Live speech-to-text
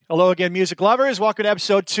Hello again, music lovers. Welcome to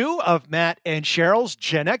episode 2 of Matt and Cheryl's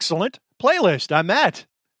Gen Excellent playlist. I'm Matt.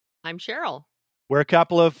 I'm Cheryl. We're a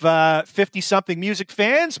couple of 50-something music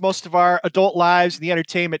fans, most of our adult lives in the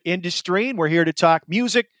entertainment industry. And we're here to talk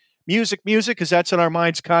music, because that's on our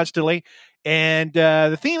minds constantly. And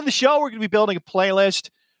the theme of the show, we're going to be building a playlist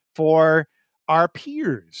for our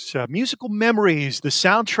peers, musical memories, the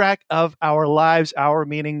soundtrack of our lives, our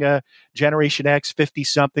meaning Generation X,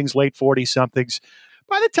 50-somethings, late 40-somethings.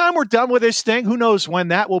 By the time we're done with this thing, who knows when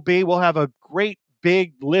that will be, we'll have a great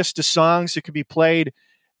big list of songs that could be played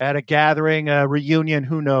at a gathering, a reunion,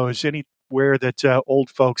 who knows, anywhere that old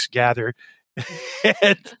folks gather.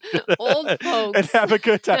 Old folks. And have a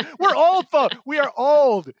good time. We're old folks. We are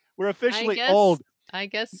old. We're officially old. I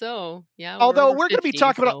guess so. Yeah. Although we're going to be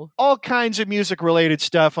talking about all kinds of music-related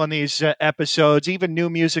stuff on these episodes, even new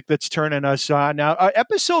music that's turning us on. Now,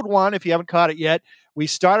 episode 1, if you haven't caught it yet, we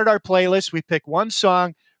started our playlist. We picked one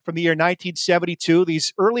song from the year 1972.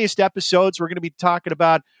 These earliest episodes, we're going to be talking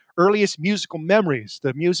about earliest musical memories,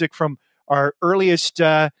 the music from our earliest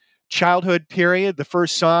childhood period, the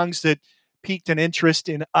first songs that piqued an interest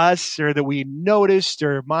in us or that we noticed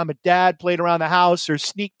or mom and dad played around the house or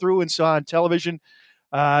sneaked through and saw on television.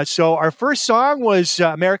 So our first song was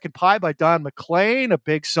American Pie by Don McLean, a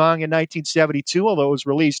big song in 1972, although it was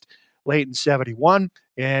released late in 71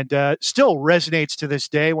 and still resonates to this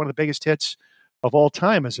day, one of the biggest hits of all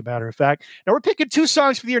time, as a matter of fact. Now, we're picking 2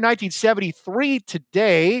 songs for the year 1973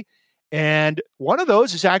 today, and one of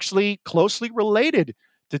those is actually closely related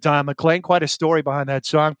to Don McLean. Quite a story behind that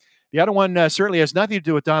song. The other one certainly has nothing to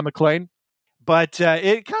do with Don McLean, but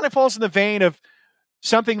it kind of falls in the vein of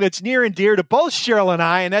something that's near and dear to both Cheryl and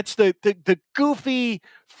I, and that's the goofy,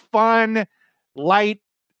 fun, light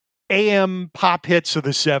AM pop hits of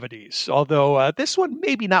the 70s. Although this one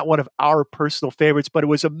maybe not one of our personal favorites, but it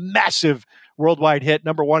was a massive worldwide hit,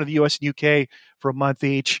 number 1 in the US and UK for a month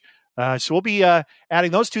each. So we'll be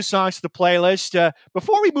adding those 2 songs to the playlist.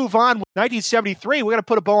 Before we move on, 1973, we're going to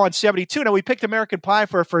put a bow on 72. Now, we picked American Pie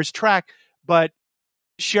for our first track, but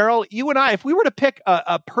Cheryl, you and I, if we were to pick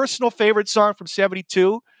a personal favorite song from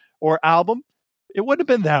 72 or album, it wouldn't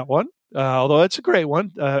have been that one, although it's a great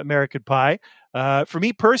one, American Pie. For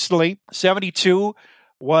me personally, 72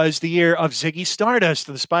 was the year of Ziggy Stardust,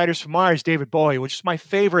 the Spiders from Mars, David Bowie, which is my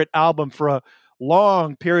favorite album for a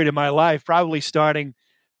long period of my life, probably starting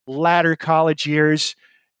latter college years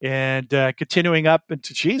and continuing up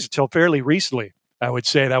until fairly recently. I would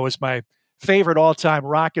say that was my favorite all-time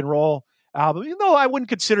rock and roll album, even though I wouldn't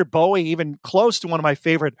consider Bowie even close to one of my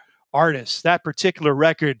favorite artists. That particular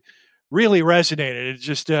record really resonated. It's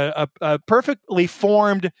just a perfectly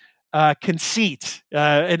formed conceit,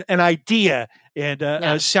 an idea, and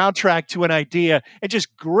a soundtrack to an idea, and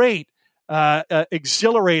just great,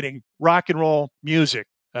 exhilarating rock and roll music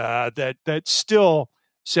that still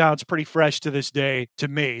sounds pretty fresh to this day to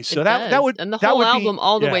me. So that would, and the whole album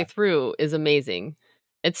all the way through is amazing.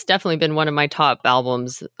 It's definitely been one of my top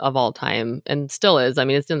albums of all time, and still is. I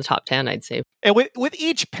mean, it's in the top 10, I'd say. And with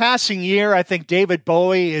each passing year, I think David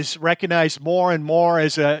Bowie is recognized more and more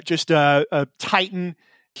as a titan,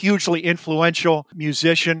 hugely influential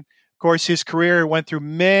musician. Of course, his career went through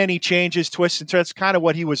many changes, twists and turns. Kind of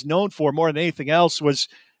what he was known for more than anything else was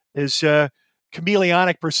his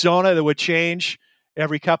chameleonic persona that would change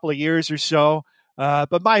every couple of years or so.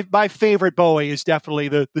 But my favorite Bowie is definitely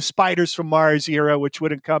the Spiders from Mars era, which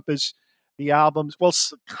would encompass the albums. Well,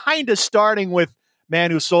 kind of starting with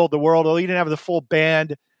Man Who Sold the World, although he didn't have the full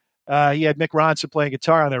band. He had Mick Ronson playing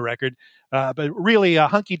guitar on that record. But really,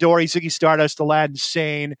 Hunky Dory, Ziggy Stardust, Aladdin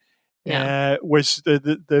Sane was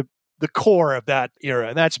the core of that era.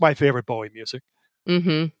 And that's my favorite Bowie music.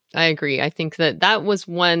 Mm-hmm. I agree. I think that was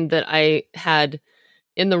one that I had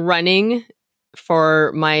in the running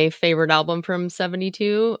for my favorite album from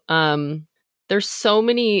 72. There's so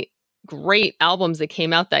many great albums that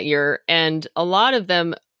came out that year, and a lot of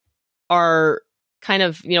them are kind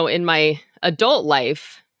of, in my adult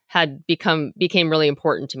life became really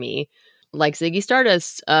important to me. Like Ziggy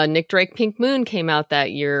Stardust, Nick Drake, Pink Moon came out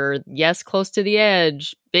that year. Yes, Close to the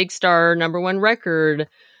Edge, Big Star, #1 record,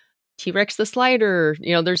 T-Rex the Slider.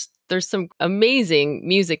 There's some amazing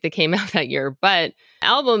music that came out that year. But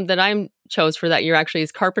album that I chose for that year actually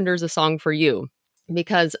is Carpenter's A Song for You,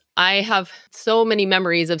 because I have so many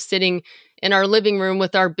memories of sitting in our living room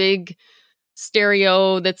with our big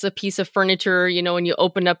stereo that's a piece of furniture, and you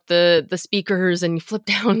open up the speakers and you flip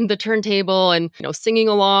down the turntable and, singing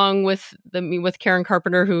along with Karen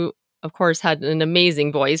Carpenter, who of course had an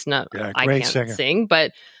amazing voice. I can't singer. sing,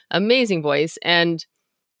 but amazing voice. And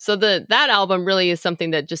so that album really is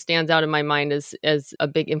something that just stands out in my mind as a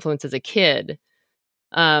big influence as a kid.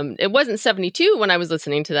 It wasn't 72 when I was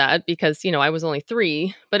listening to that because, I was only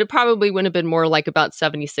 3, but it probably would have been more like about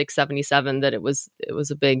 76, 77 that it was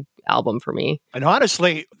a big album for me. And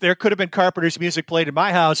honestly, there could have been Carpenter's music played in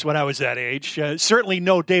my house when I was that age. Certainly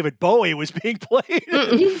no David Bowie was being played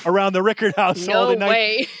around the Rickard household in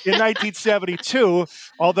 1972,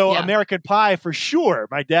 although American Pie for sure.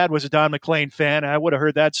 My dad was a Don McLean fan. I would have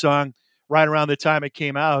heard that song right around the time it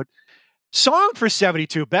came out. Song for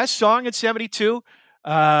 72, best song in 72.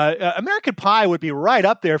 American Pie would be right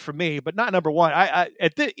up there for me, but not number one.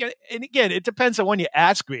 And again, it depends on when you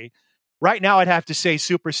ask me. Right now, I'd have to say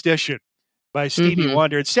Superstition by Stevie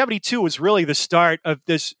Wonder. And 72 was really the start of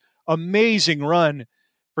this amazing run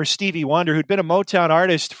for Stevie Wonder, who'd been a Motown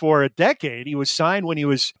artist for a decade. He was signed when he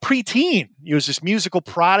was preteen. He was this musical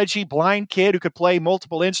prodigy, blind kid who could play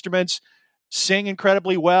multiple instruments, sing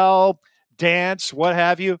incredibly well, dance, what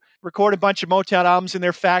have you. Record a bunch of Motown albums in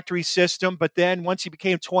their factory system. But then once he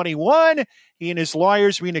became 21, he and his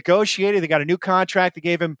lawyers renegotiated. They got a new contract that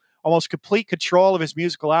gave him almost complete control of his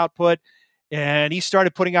musical output. And he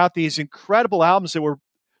started putting out these incredible albums that were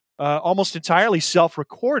almost entirely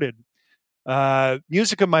self-recorded.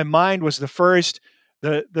 Music of My Mind was the first.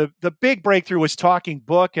 The big breakthrough was Talking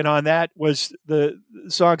Book. And on that was the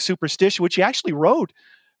song Superstition, which he actually wrote,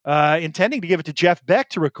 intending to give it to Jeff Beck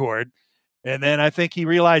to record. And then I think he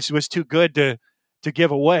realized it was too good to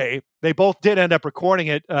give away. They both did end up recording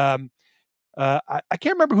it. I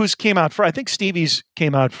can't remember whose came out first. I think Stevie's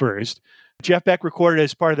came out first. Jeff Beck recorded it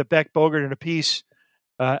as part of the Beck, Bogert, and a Piece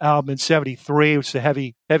album in 73, which is a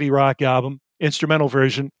heavy rock album, instrumental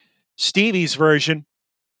version. Stevie's version,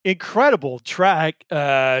 incredible track,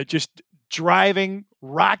 just driving,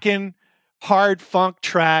 rocking, hard funk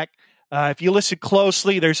track. If you listen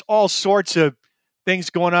closely, there's all sorts of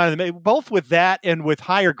things going on, both with that and with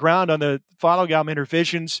Higher Ground on the following album,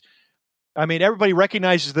 Intervisions. I mean, everybody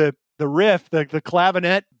recognizes the riff, the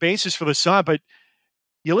clavinet basis for the song, but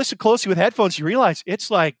you listen closely with headphones, you realize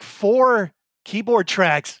it's like 4 keyboard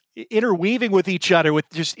tracks interweaving with each other with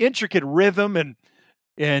just intricate rhythm and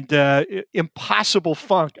impossible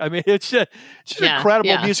funk. I mean, it's just an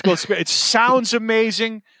incredible musical experience. It sounds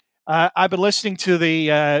amazing. I've been listening to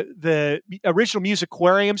the original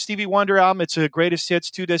Musicquarium Stevie Wonder album. It's a greatest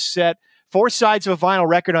hits 2-disc set, 4 sides of a vinyl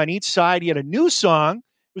record on each side. He had a new song.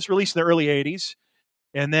 It was released in the early 80s.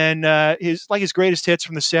 And then his greatest hits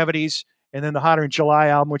from the 70s. And then the Hotter in July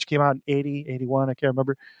album, which came out in 80, 81, I can't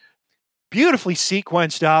remember. Beautifully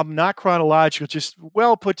sequenced album, not chronological, just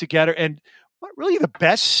well put together. And really the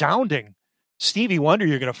best sounding Stevie Wonder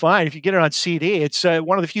you're going to find if you get it on CD. It's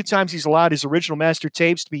one of the few times he's allowed his original master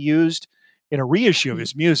tapes to be used in a reissue of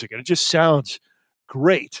his music, and it just sounds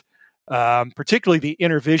great. Particularly the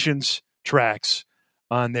Intervisions tracks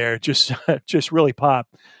on there just really pop.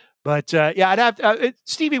 But I'd have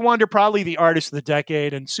Stevie Wonder, probably the artist of the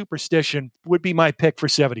decade, and Superstition would be my pick for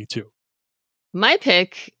 72. My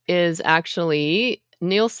pick is actually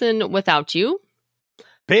Nilsson, Without You.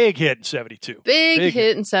 Big hit in 72. Big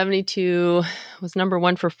hit in 72. Was number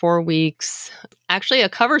 1 for 4 weeks. Actually a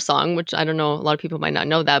cover song, which I don't know, a lot of people might not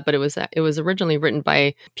know that, but it was originally written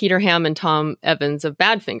by Peter Ham and Tom Evans of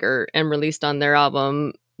Badfinger and released on their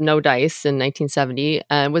album No Dice in 1970.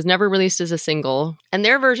 And was never released as a single. And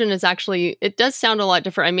their version is actually, it does sound a lot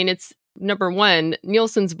different. I mean, it's number 1,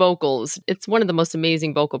 Nilsson's vocals. It's one of the most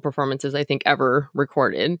amazing vocal performances I think ever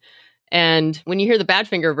recorded. And when you hear the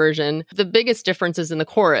Badfinger version, the biggest difference is in the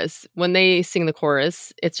chorus. When they sing the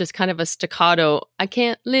chorus, it's just kind of a staccato, I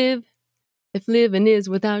can't live if living is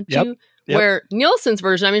without you. Yep. Where Nilsson's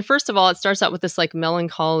version, I mean, first of all, it starts out with this like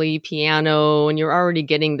melancholy piano, and you're already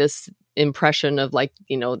getting this impression of like,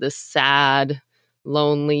 this sad,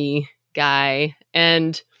 lonely guy.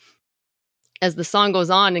 And as the song goes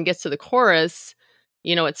on and gets to the chorus,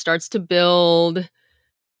 it starts to build,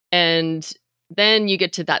 and then you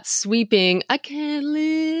get to that sweeping, I can't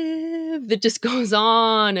live, that just goes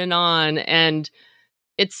on. And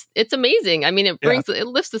it's amazing. I mean, it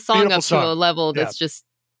lifts the song Beautiful up song. to a level that's just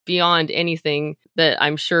beyond anything that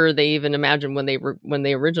I'm sure they even imagined when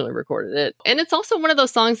they originally recorded it. And it's also one of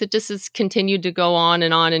those songs that just has continued to go on.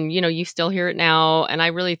 And, you still hear it now. And I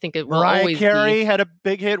really think it will always be. Mariah Carey had a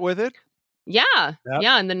big hit with it. Yeah,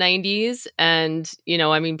 in the 90s. And,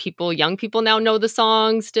 I mean, young people now know the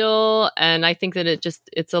song still. And I think that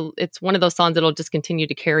it's one of those songs that'll just continue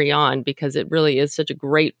to carry on because it really is such a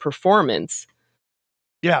great performance.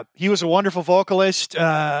 Yeah, he was a wonderful vocalist,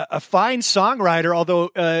 a fine songwriter, although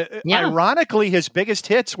ironically, his biggest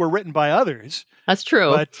hits were written by others. That's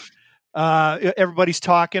true. But Everybody's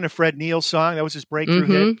Talking, a Fred Neil song. That was his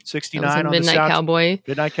breakthrough hit, 69 on Midnight the Cowboy.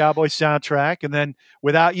 Midnight Cowboy soundtrack. And then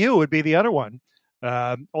Without You would be the other one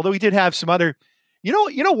Although he did have some other,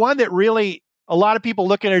 one that really a lot of people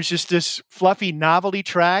look at it as just this fluffy novelty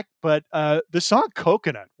track, but the song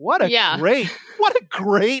 "Coconut," what a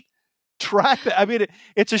great track! I mean,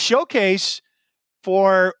 it's a showcase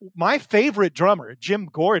for my favorite drummer, Jim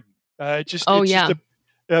Gordon. Just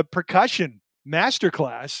a percussion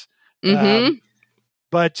masterclass. Mm-hmm.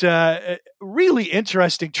 But really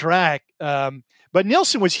interesting track. But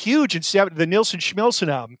Nilsson was huge in the Nilsson Schmilsson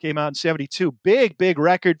album came out in 72. Big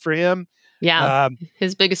record for him. Yeah.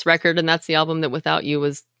 His biggest record. And that's the album that Without You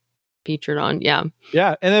was featured on. Yeah.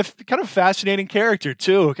 Yeah. And a kind of fascinating character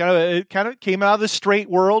too. Kind of came out of the straight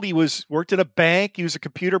world. He worked at a bank. He was a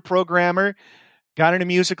computer programmer, got into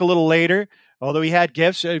music a little later, although he had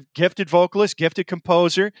gifts, a gifted vocalist, gifted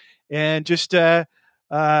composer, and just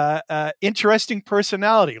interesting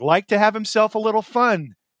personality. Liked to have himself a little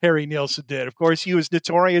fun. Harry Nilsson did. Of course, he was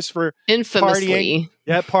notorious for infamously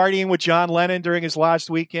partying with John Lennon during his last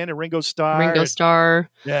weekend, and Ringo Starr.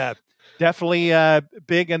 Yeah, definitely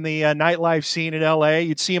big in the nightlife scene in L.A.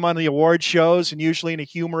 You'd see him on the award shows, and usually in a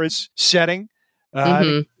humorous setting.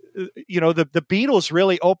 The Beatles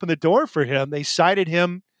really opened the door for him. They cited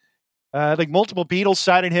him, multiple Beatles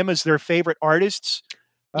cited him as their favorite artists.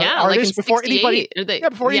 Artists before anybody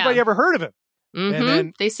ever heard of him. Mm-hmm. And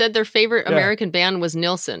then, they said their favorite American band was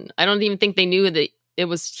Nilsson. I don't even think they knew that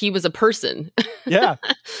he was a person. Yeah.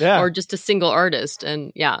 Or just a single artist.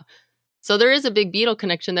 And so there is a big Beatle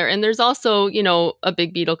connection there. And there's also, a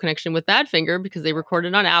big Beatle connection with Badfinger because they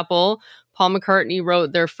recorded on Apple. Paul McCartney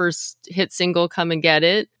wrote their first hit single, Come and Get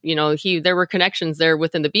It. There were connections there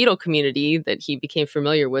within the Beatle community that he became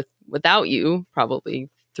familiar with Without You, probably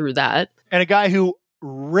through that. And a guy who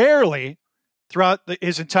rarely, throughout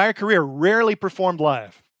his entire career, rarely performed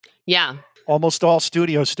live. Yeah. Almost all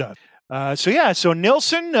studio stuff. So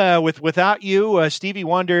Nilsson with Without You, Stevie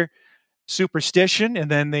Wonder, Superstition, and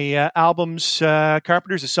then the albums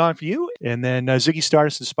Carpenter's A Song for You, and then Ziggy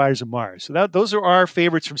Stardust and Spiders of Mars. So those are our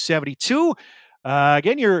favorites from 72.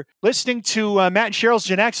 Again, you're listening to Matt and Cheryl's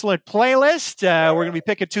An Excellent Playlist. We're going to be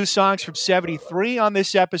picking 2 songs from 73 on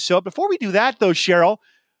this episode. Before we do that, though, Cheryl,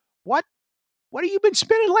 what have you been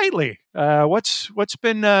spinning lately? What's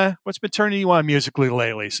been turning you on musically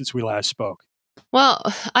lately since we last spoke? Well,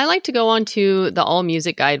 I like to go on to the All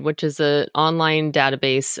Music Guide, which is an online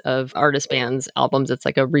database of artist bands' albums. It's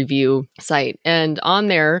like a review site. And on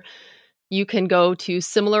there, you can go to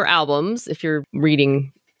similar albums if you're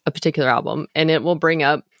reading a particular album, and it will bring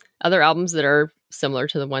up other albums that are similar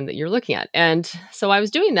to the one that you're looking at. And so I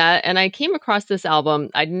was doing that, and I came across this album.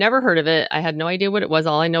 I'd never heard of it. I had no idea what it was.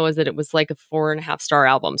 All I know is that it was like a 4.5-star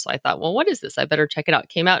album. So I thought, well, what is this? I better check it out. It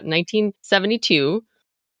came out in 1972.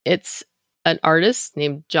 It's an artist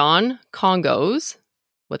named John Congos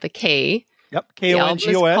with a K. Yep,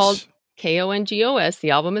 Kongos. Kongos. The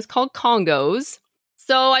album is called Congos.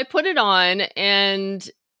 So I put it on, and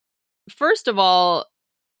first of all,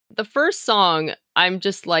 the first song, I'm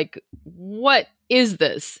just like, what is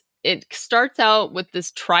this? It starts out with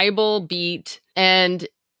this tribal beat, and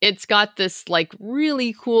it's got this like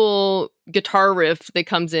really cool guitar riff that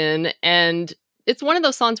comes in, and it's one of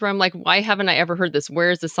those songs where I'm like, why haven't I ever heard this? Where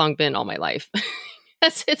has this song been all my life?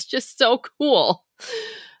 It's just so cool.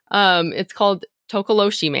 It's called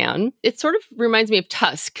Tokoloshi Man. It sort of reminds me of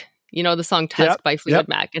Tusk. The song Tusk by Fleetwood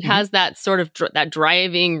Mac. It has that sort of that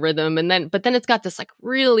driving rhythm, but then it's got this like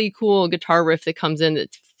really cool guitar riff that comes in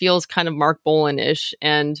that feels kind of Mark Bolan-ish.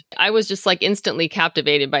 And I was just like instantly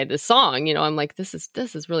captivated by this song. I'm like, this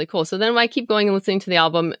is really cool. So then when I keep going and listening to the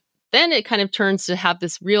album, then it kind of turns to have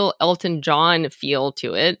this real Elton John feel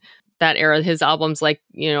to it. That era, his albums like,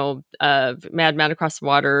 Mad Man Across the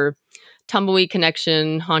Water, Tumbleweed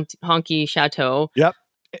Connection, Honky Chateau. Yep.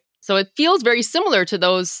 So it feels very similar to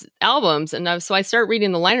those albums. And so I start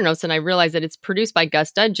reading the liner notes, and I realize that it's produced by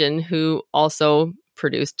Gus Dudgeon, who also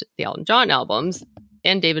produced the Elton John albums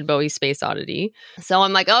and David Bowie's Space Oddity. So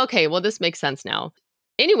I'm like, okay, well, this makes sense now.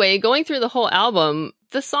 Anyway, going through the whole album,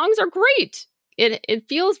 the songs are great. It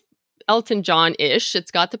feels Elton John-ish.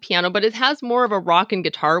 It's got the piano, but it has more of a rock and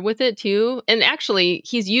guitar with it too. And actually,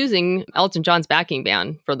 he's using Elton John's backing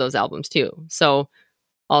band for those albums too. So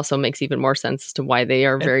also makes even more sense as to why they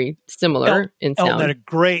are very similar in sound. Elton had a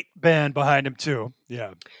great band behind him too.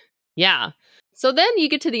 Yeah. Yeah. So then you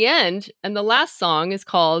get to the end, and the last song is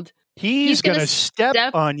called He's Gonna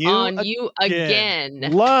Step on You Again.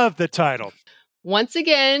 Love the title. Once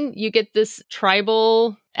again, you get this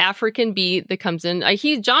tribal African beat that comes in.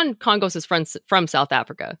 John Congos is from South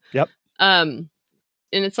Africa. Yep. And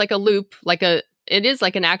it's like a loop, it is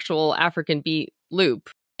like an actual African beat loop,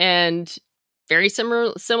 and very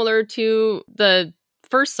similar to the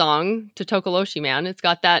first song, to Tokoloshi Man. It's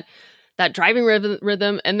got that driving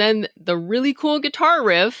rhythm, and then the really cool guitar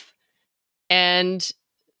riff, and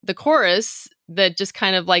the chorus that just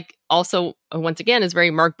kind of like also, once again, is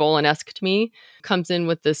very Mark Bolan-esque to me. Comes in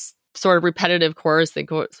with this sort of repetitive chorus that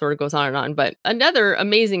sort of goes on and on. But another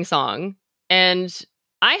amazing song. And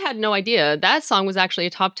I had no idea that song was actually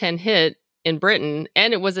a top 10 hit in Britain,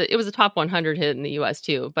 and it was a top 100 hit in the US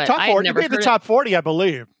too. But top 40, I never made the top 40, I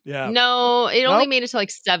believe. Yeah. No, it only made it to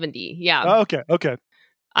like 70. Yeah. Oh, okay.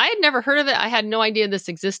 I had never heard of it. I had no idea this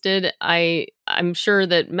existed. I'm sure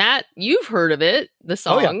that Matt, you've heard of it, the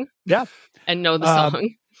song. Oh, yeah. And know the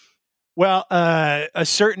song. Well, a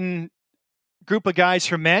certain group of guys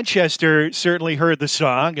from Manchester certainly heard the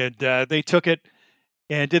song, and they took it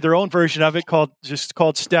and did their own version of it called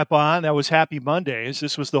Step On. That was Happy Mondays.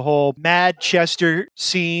 This was the whole Manchester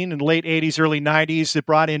scene in the late 80s, early 90s that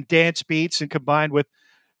brought in dance beats and combined with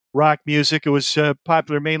rock music. It was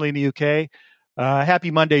popular mainly in the UK.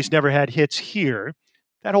 Happy Mondays never had hits here.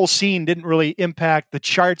 That whole scene didn't really impact the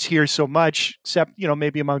charts here so much, except,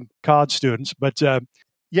 maybe among college students. But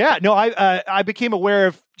I became aware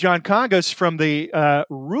of John Congas from the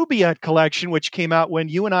Rubaiyat collection, which came out when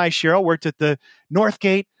you and I, Cheryl, worked at the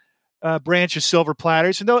Northgate branch of Silver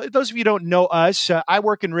Platters. And those of you who don't know us, I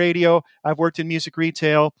work in radio. I've worked in music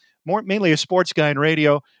retail, mainly a sports guy in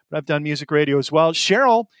radio, but I've done music radio as well.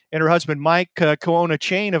 Cheryl and her husband, Mike, co-own a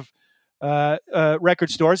chain of record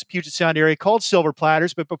stores, Puget Sound area, called Silver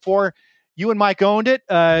Platters. But before you and Mike owned it,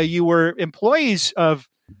 you were employees of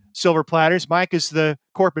Silver Platters. Mike is the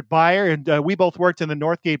corporate buyer, and we both worked in the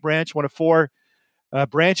Northgate branch, one of 4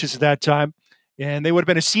 branches at that time. And they would have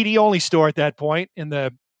been a CD-only store at that point in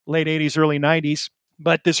the late 80s, early 90s.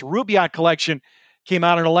 But this Rubaiyat collection came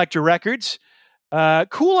out on Elektra Records.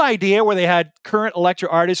 Cool idea where they had current Elektra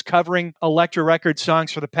artists covering Elektra record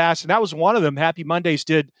songs for the past, and that was one of them. Happy Mondays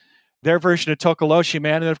did their version of Tokoloshi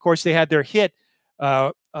Man, and of course they had their hit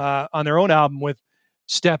on their own album with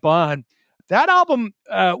Step On. That album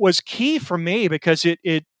was key for me because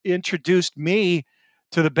it introduced me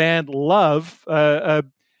to the band Love,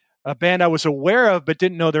 a band I was aware of but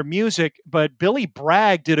didn't know their music. But Billy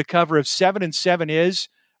Bragg did a cover of 7 and 7 Is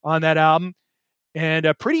on that album, and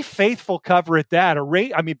a pretty faithful cover at that.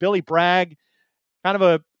 Billy Bragg, kind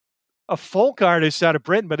of a folk artist out of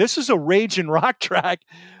Britain, but this is a raging rock track.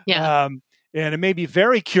 Yeah. And it made me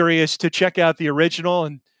very curious to check out the original,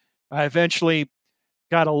 and I eventually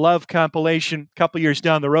got a Love compilation a couple years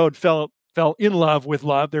down the road, fell in love with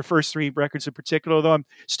Love, their first 3 records in particular, though I'm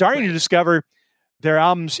starting to discover their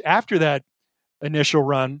albums after that initial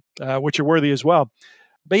run, which are worthy as well.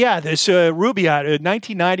 But yeah, this Rubaiyat,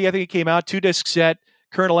 1990, I think it came out, 2-disc set,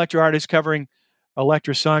 current Elektra artists covering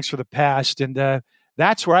Elektra songs for the past, and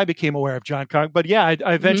that's where I became aware of John Congas. But yeah,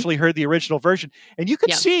 I eventually heard the original version, and you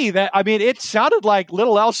could see that, it sounded like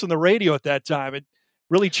little else on the radio at that time. It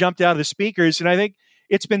really jumped out of the speakers, and I think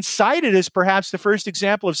it's been cited as perhaps the first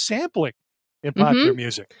example of sampling in popular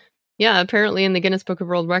music. Yeah, apparently in the Guinness Book of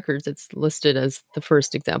World Records, it's listed as the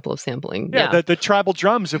first example of sampling. Yeah. The tribal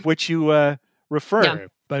drums of which you refer. Yeah.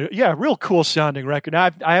 But yeah, real cool sounding record. Now,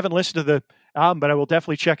 I haven't listened to the album, but I will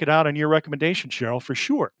definitely check it out on your recommendation, Cheryl, for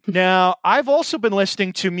sure. Now, I've also been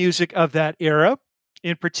listening to music of that era,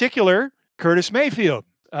 in particular, Curtis Mayfield,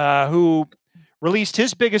 who released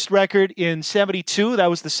his biggest record in 72. That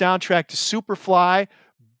was the soundtrack to Superfly.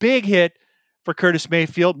 Big hit for Curtis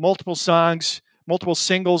Mayfield. Multiple songs, multiple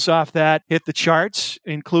singles off that hit the charts,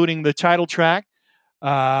 including the title track,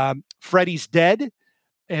 Freddie's Dead.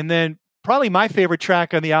 And then probably my favorite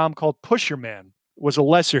track on the album, called Pusher Man, was a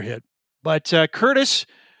lesser hit. But Curtis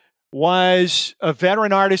was a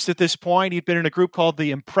veteran artist at this point. He'd been in a group called The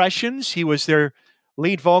Impressions. He was their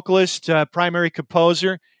lead vocalist, primary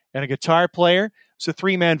composer, and a guitar player. It's a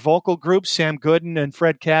 3-man vocal group. Sam Gooden and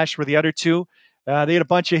Fred Cash were the other 2. They had a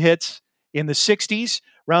bunch of hits in the 60s.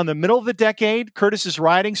 Around the middle of the decade, Curtis's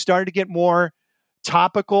writing started to get more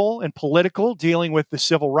topical and political, dealing with the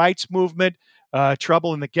civil rights movement,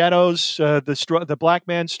 trouble in the ghettos, the black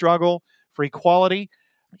man's struggle for equality.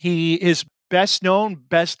 His best known,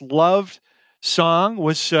 best loved song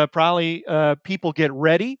was probably People Get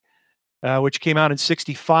Ready, which came out in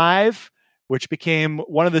 65, which became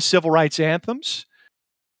one of the civil rights anthems.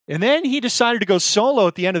 And then he decided to go solo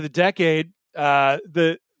at the end of the decade.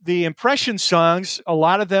 The Impression songs, a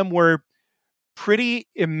lot of them were pretty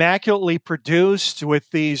immaculately produced with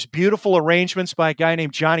these beautiful arrangements by a guy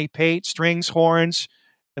named Johnny Pate, strings, horns,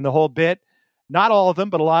 and the whole bit. Not all of them,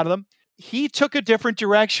 but a lot of them. He took a different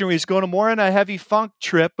direction. He was going more on a heavy funk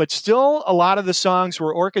trip, but still a lot of the songs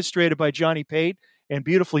were orchestrated by Johnny Pate, and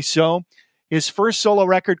beautifully so. His first solo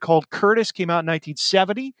record called Curtis came out in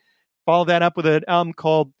 1970. Followed that up with an album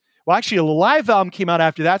called, well, actually, a live album came out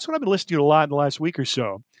after that. That's what I've been listening to a lot in the last week or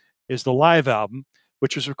so, is the live album,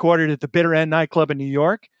 which was recorded at the Bitter End nightclub in New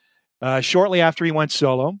York shortly after he went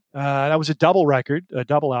solo. That was a double record, a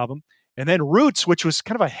double album. And then Roots, which was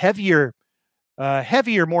kind of a heavier,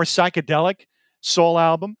 more psychedelic soul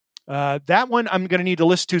album. That one I'm going to need to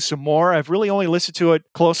listen to some more. I've really only listened to it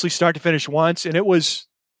closely start to finish once, and it was,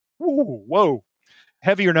 whoa,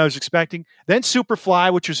 heavier than I was expecting. Then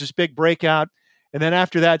Superfly, which was his big breakout. And then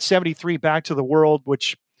after that, 73, Back to the World,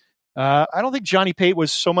 which I don't think Johnny Pate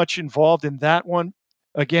was so much involved in that one.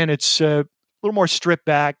 Again, it's a little more stripped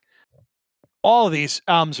back. All of these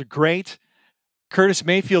albums are great. Curtis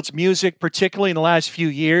Mayfield's music, particularly in the last few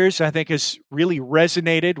years, I think has really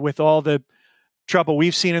resonated with all the trouble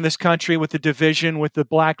we've seen in this country with the division, with the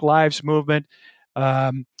Black Lives Movement,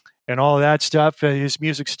 and all of that stuff. His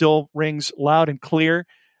music still rings loud and clear.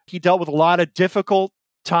 He dealt with a lot of difficult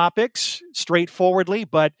topics straightforwardly,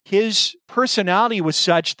 but his personality was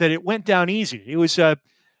such that it went down easy. He was a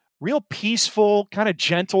real peaceful, kind of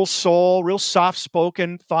gentle soul, real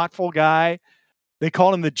soft-spoken, thoughtful guy. They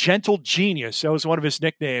called him the Gentle Genius. That was one of his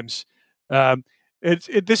nicknames.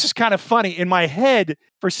 This is kind of funny. In my head,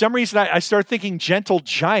 for some reason, I started thinking Gentle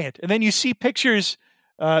Giant. And then you see pictures.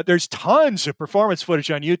 There's tons of performance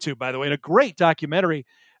footage on YouTube, by the way, and a great documentary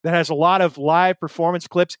that has a lot of live performance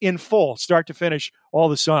clips in full, start to finish, all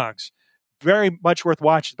the songs. Very much worth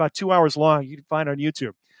watching. About 2 hours long. You can find it on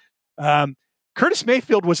YouTube. Curtis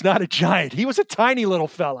Mayfield was not a giant. He was a tiny little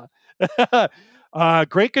fella.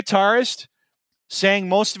 Great guitarist. Sang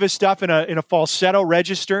most of his stuff in a falsetto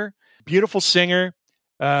register. Beautiful singer.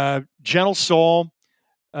 Gentle soul.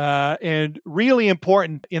 And really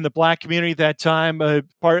important in the Black community at that time.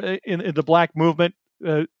 Part in the Black movement.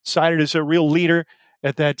 Cited as a real leader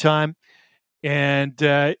at that time. And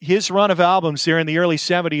his run of albums there in the early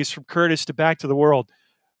 70s, from Curtis to Back to the World,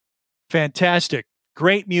 fantastic.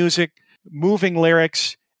 Great music, moving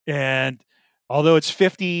lyrics, and although it's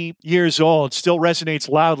 50 years old, still resonates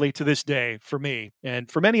loudly to this day for me and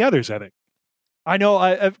for many others, I think. I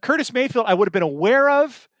know Curtis Mayfield I would have been aware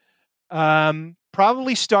of,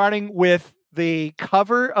 probably starting with the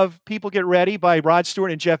cover of People Get Ready by Rod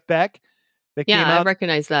Stewart and Jeff Beck. That came out, I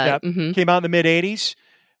recognize that. Yeah, came out in the mid-'80s.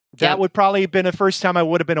 That would probably have been the first time I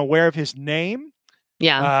would have been aware of his name.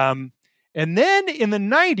 Yeah. And then in the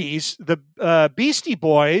 90s, the Beastie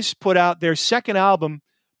Boys put out their second album,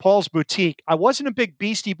 Paul's Boutique. I wasn't a big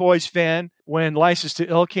Beastie Boys fan when License to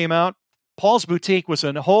Ill came out. Paul's Boutique was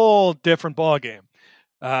a whole different ballgame.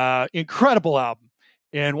 Incredible album.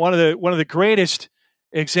 And one of the greatest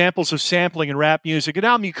examples of sampling in rap music, an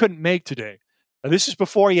album you couldn't make today. This is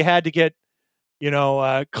before you had to get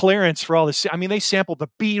clearance for all this. I mean, they sampled the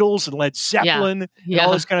Beatles and Led Zeppelin and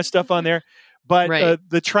all this kind of stuff on there. But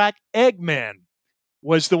the track Eggman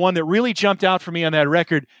was the one that really jumped out for me on that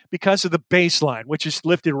record because of the bass line, which is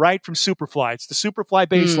lifted right from Superfly. It's the Superfly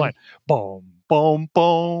bass line. Boom, boom,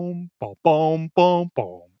 boom, boom, boom, boom,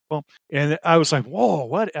 boom, boom. And I was like, whoa,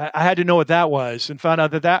 what? I had to know what that was, and found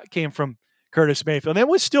out that came from Curtis Mayfield. And it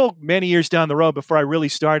was still many years down the road before I really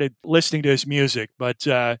started listening to his music, but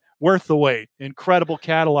worth the wait. Incredible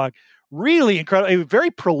catalog. Really incredible. A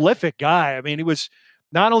very prolific guy. I mean, he was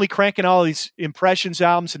not only cranking all these Impressions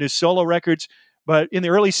albums and his solo records, but in the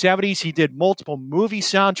early 70s, he did multiple movie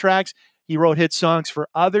soundtracks. He wrote hit songs for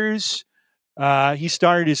others. He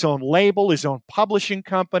started his own label, his own publishing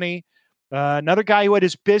company. Another guy who had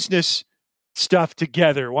his business stuff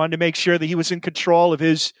together, wanted to make sure that he was in control of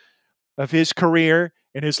his career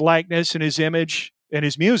and his likeness and his image and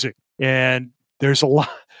his music. And there's a lot.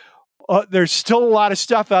 There's still a lot of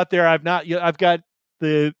stuff out there. I've got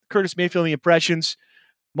the Curtis Mayfield and the Impressions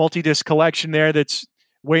multi-disc collection there that's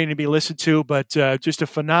waiting to be listened to, but just a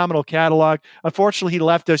phenomenal catalog. Unfortunately, he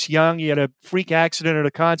left us young. He had a freak accident at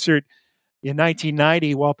a concert in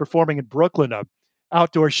 1990 while performing in Brooklyn, an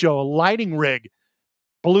outdoor show. A lighting rig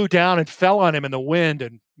blew down and fell on him in the wind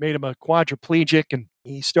and made him a quadriplegic, and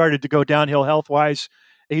he started to go downhill health-wise.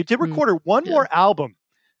 He did record one more album,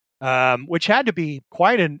 which had to be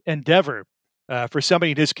quite an endeavor for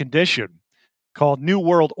somebody in his condition, called New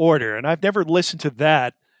World Order, and I've never listened to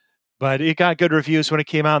that, but it got good reviews when it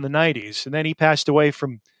came out in the 90s. And then he passed away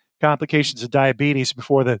from complications of diabetes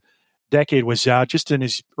before the decade was out, just in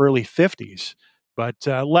his early 50s, but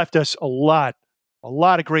left us a lot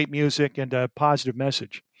of great music and a positive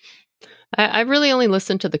message. I really only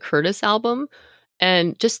listened to the Curtis album,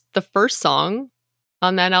 and just the first song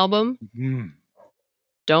on that album,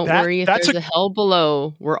 Don't worry if there's a hell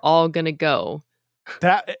below, we're all gonna go.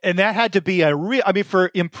 That had to be a real. I mean, for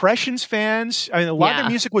Impressions fans, I mean, a lot of their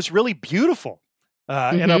music was really beautiful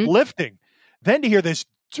and uplifting. Then to hear this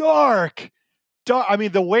dark. I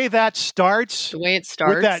mean, the way that starts, with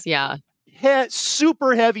that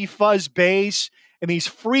super heavy fuzz bass and these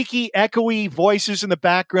freaky, echoey voices in the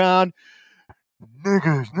background.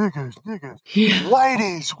 Niggers, Yeah.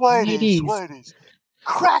 whiteys,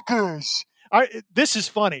 crackers. This is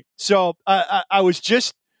funny. So I was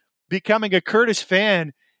just becoming a Curtis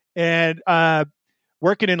fan and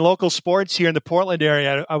working in local sports here in the Portland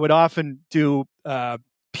area. I would often do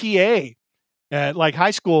PA at like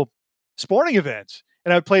high school sporting events,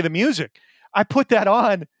 and I would play the music. I put that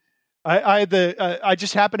on. I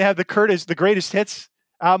just happened to have the Greatest Hits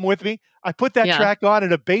album with me. I put that track on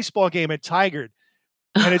at a baseball game at Tigard,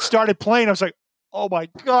 and it started playing. I was like, "Oh my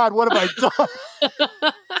God, what have I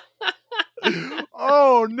done?"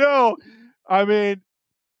 Oh no! I mean,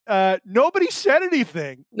 nobody said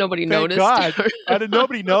anything. Nobody Thank noticed. God,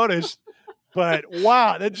 nobody noticed. But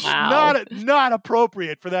wow, that's not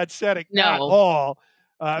appropriate for that setting at all.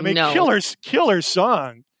 I mean, killer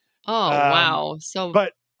song. Oh wow! So,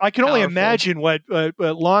 but I can only imagine what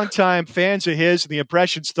longtime fans of his and the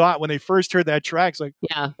Impressions thought when they first heard that track. It's like,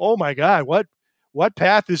 oh my God, what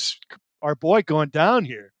path is our boy going down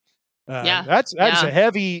here? That's a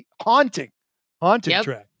heavy, haunting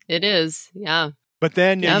track. It is, yeah. But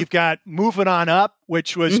then you've got Moving On Up,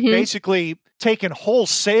 which was basically taken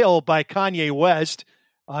wholesale by Kanye West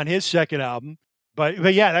on his second album.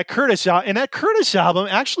 But yeah, that Curtis album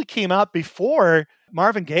actually came out before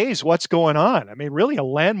Marvin Gaye's What's Going On. I mean, really a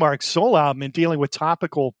landmark soul album in dealing with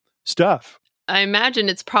topical stuff. I imagine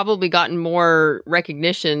it's probably gotten more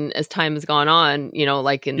recognition as time has gone on,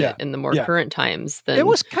 like in the more current times. Than it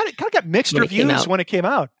was kind of got mixed reviews when it came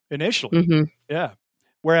out initially. Mm-hmm. Yeah.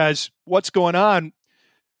 Whereas What's Going On,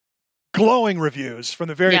 glowing reviews from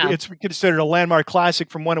the very, it's considered a landmark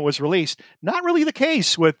classic from when it was released. Not really the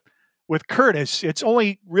case with Curtis. It's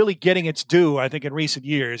only really getting its due, I think, in recent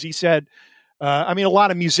years. He said, a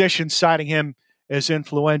lot of musicians citing him as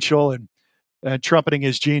influential and trumpeting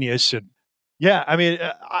his genius. And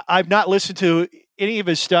I've not listened to any of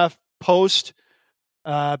his stuff post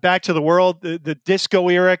Back to the World. The disco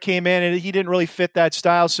era came in, and he didn't really fit that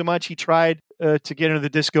style so much. He tried to get into the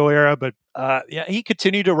disco era, but he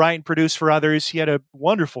continued to write and produce for others. He had a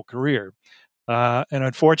wonderful career. And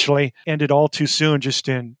unfortunately ended all too soon, just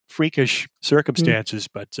in freakish circumstances.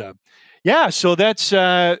 But so that's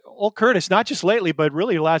old Curtis, not just lately, but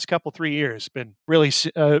really the last 3 years, been really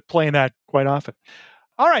playing that quite often.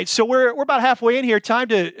 All right, so we're about halfway in here. Time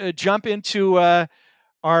to jump into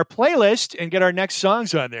our playlist and get our next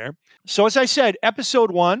songs on there. So as I said,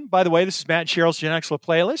 episode 1, by the way, this is Matt and Cheryl's Gen X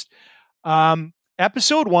playlist.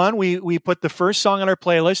 Episode 1, we put the first song on our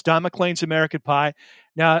playlist, Don McLean's American Pie.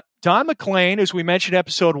 Now, Don McLean, as we mentioned,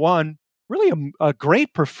 episode 1, really a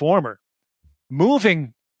great performer,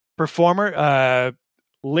 moving performer,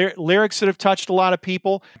 lyrics that have touched a lot of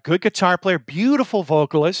people, good guitar player, beautiful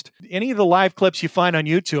vocalist. Any of the live clips you find on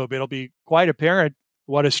YouTube, it'll be quite apparent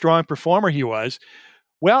what a strong performer he was.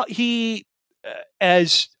 Well, he,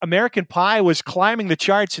 as American Pie was climbing the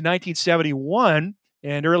charts in 1971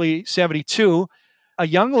 and early 72, a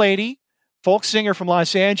young lady, folk singer from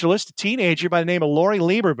Los Angeles, a teenager by the name of Lori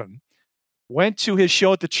Lieberman, went to his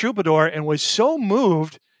show at the Troubadour and was so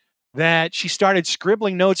moved that she started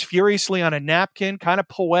scribbling notes furiously on a napkin, kind of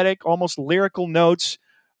poetic, almost lyrical notes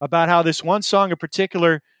about how this one song in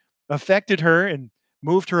particular affected her and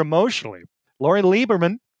moved her emotionally. Lori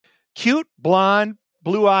Lieberman, cute, blonde,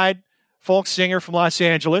 blue-eyed folk singer from Los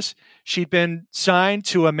Angeles. She'd been signed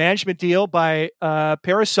to a management deal by a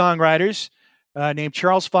pair of songwriters named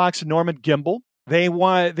Charles Fox and Norman Gimbel. They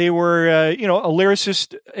were a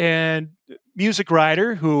lyricist and music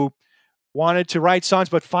writer who wanted to write songs,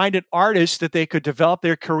 but find an artist that they could develop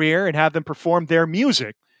their career and have them perform their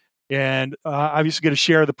music. And obviously get a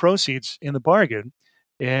share of the proceeds in the bargain.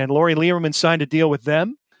 And Lori Lieberman signed a deal with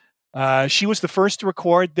them. She was the first to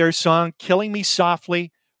record their song, Killing Me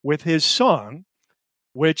Softly, with his song,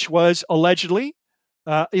 which was allegedly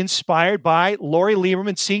inspired by Lori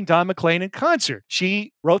Lieberman seeing Don McLean in concert.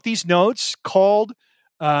 She wrote these notes, called,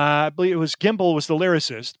 I believe it was Gimbel was the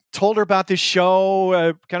lyricist, told her about this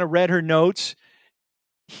show, kind of read her notes.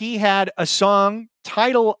 He had a song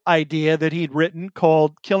title idea that he'd written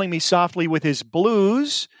called Killing Me Softly with his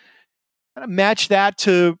blues. Kind of matched that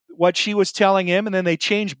to what she was telling him, and then they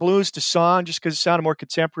changed blues to song just because it sounded more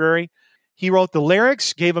contemporary. He wrote the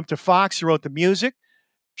lyrics, gave them to Fox, who wrote the music.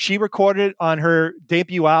 She recorded it on her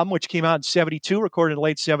debut album, which came out in 72, recorded in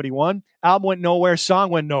late 71. Album went nowhere, song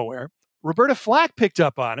went nowhere. Roberta Flack picked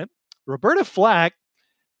up on it. Roberta Flack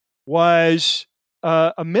was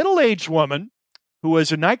a middle-aged woman who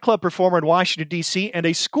was a nightclub performer in Washington, D.C., and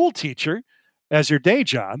a school teacher as her day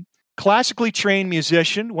job. Classically trained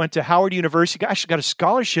musician, went to Howard University, actually got a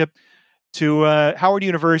scholarship to Howard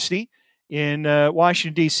University in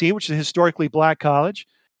Washington, D.C., which is a historically black college.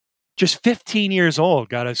 Just 15 years old,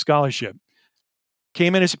 got a scholarship.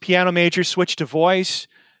 Came in as a piano major, switched to voice,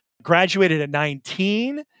 graduated at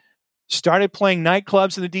 19, started playing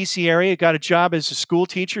nightclubs in the D.C. area, got a job as a school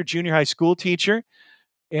teacher, junior high school teacher,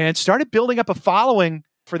 and started building up a following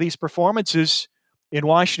for these performances in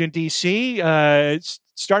Washington, D.C.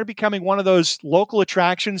 Started becoming one of those local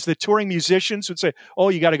attractions that touring musicians would say, oh,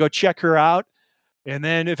 you got to go check her out. And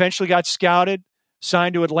then eventually got scouted,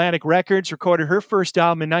 signed to Atlantic Records, recorded her first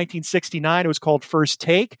album in 1969. It was called First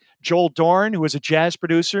Take. Joel Dorn, who was a jazz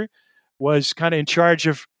producer, was kind of in charge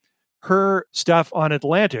of her stuff on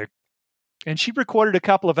Atlantic. And she recorded a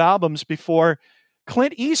couple of albums before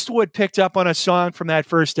Clint Eastwood picked up on a song from that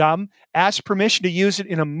first album, asked permission to use it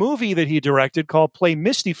in a movie that he directed called Play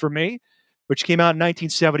Misty for Me, which came out in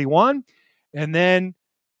 1971. And then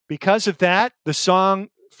because of that, the song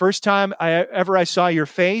First Time I Saw Your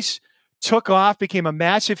Face took off, became a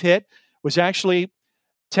massive hit, was actually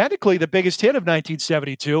technically the biggest hit of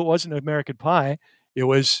 1972. It wasn't American Pie. It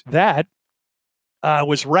was that.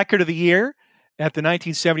 Was Record of the Year at the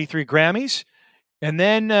 1973 Grammys. And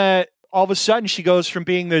then all of a sudden she goes from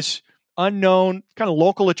being this unknown kind of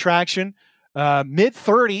local attraction,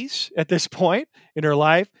 mid-30s at this point in her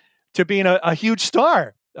life, to being a huge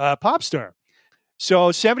star, pop star.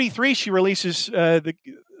 So 73, she releases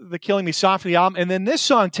the Killing Me Softly album, and then this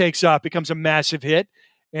song takes off, becomes a massive hit,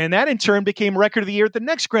 and that in turn became Record of the Year at the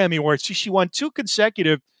next Grammy Awards. So she won 2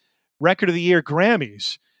 consecutive Record of the Year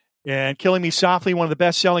Grammys, and Killing Me Softly, one of the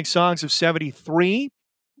best-selling songs of 73.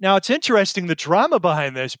 Now, it's interesting, the drama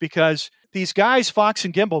behind this, because these guys, Fox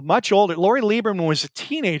and Gimbel, much older. Lori Lieberman was a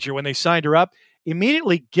teenager when they signed her up.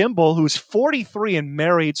 Immediately, Gimbel, who's 43 and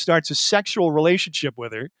married, starts a sexual relationship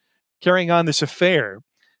with her, carrying on this affair.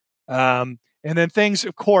 And then things,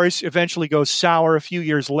 of course, eventually go sour a few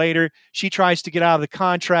years later. She tries to get out of the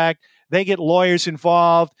contract. They get lawyers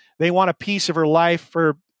involved. They want a piece of her life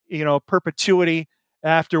for, perpetuity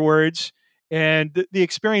afterwards. And the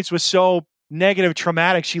experience was so negative,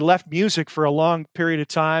 traumatic. She left music for a long period of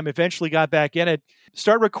time, eventually got back in it,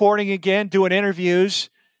 started recording again, doing interviews.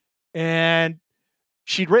 And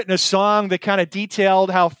she'd written a song that kind of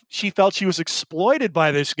detailed how she felt she was exploited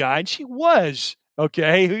by this guy. And she was.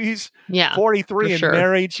 Okay, he's 43 and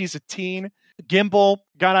married. She's a teen. Gimbel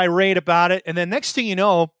got irate about it. And then next thing you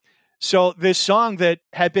know, so this song that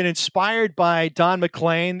had been inspired by Don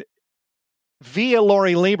McLean via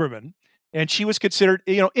Lori Lieberman, and she was considered,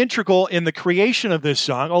 integral in the creation of this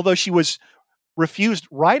song, although she was refused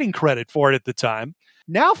writing credit for it at the time.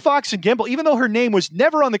 Now Fox and Gimbel, even though her name was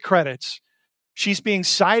never on the credits, she's being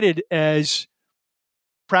cited as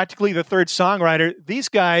practically the third songwriter. These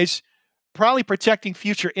guys, probably protecting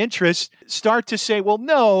future interests, start to say, well,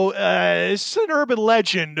 no, it's an urban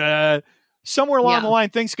legend. Somewhere along the line,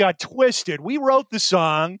 things got twisted. We wrote the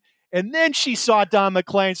song, and then she saw Don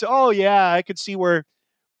McLean and said, oh, yeah, I could see where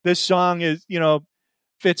this song is,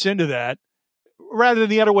 fits into that. Rather than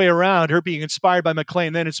the other way around, her being inspired by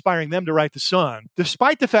McLean, then inspiring them to write the song.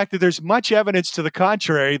 Despite the fact that there's much evidence to the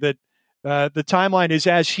contrary, that the timeline is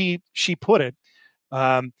as she put it.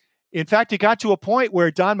 In fact, it got to a point where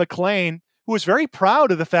Don McLean, who was very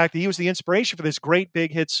proud of the fact that he was the inspiration for this great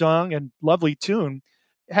big hit song and lovely tune,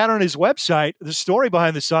 had on his website the story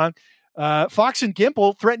behind the song. Fox and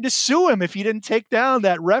Gimbel threatened to sue him if he didn't take down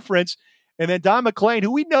that reference. And then Don McLean,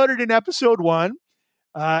 who we noted in episode 1,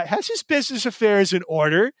 has his business affairs in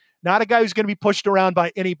order, not a guy who's going to be pushed around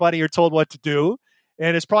by anybody or told what to do,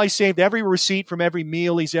 and has probably saved every receipt from every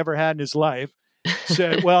meal he's ever had in his life.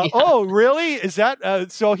 Said, well, oh, really? Is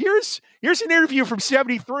that so? Here's an interview from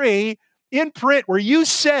 73 in print where you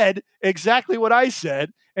said exactly what I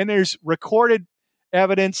said, and there's recorded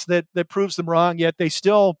evidence that proves them wrong, yet they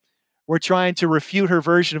still were trying to refute her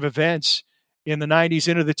version of events in the 90s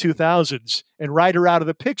into the 2000s and write her out of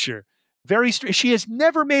the picture. She has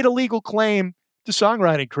never made a legal claim to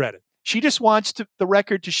songwriting credit. She just wants the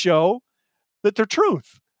record to show that they're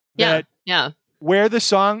truth. Yeah. Where the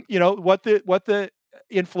song, what the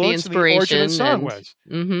influence and the origin of the song was.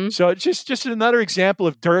 Mm-hmm. So it's just another example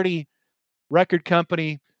of dirty record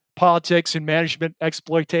company politics and management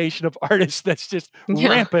exploitation of artists that's just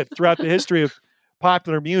rampant throughout the history of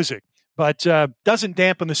popular music. But doesn't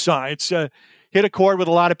dampen the song. It's hit a chord with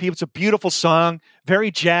a lot of people. It's a beautiful song,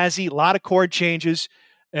 very jazzy, a lot of chord changes.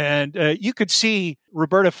 And you could see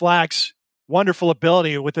Roberta Flack's wonderful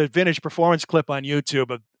ability with a vintage performance clip on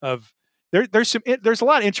YouTube of there's a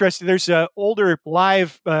lot of interesting. There's a older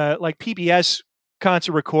live like PBS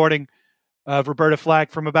concert recording of Roberta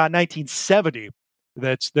Flack from about 1970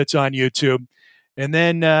 that's on YouTube, and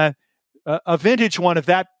then a vintage one of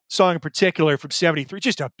that song in particular from '73.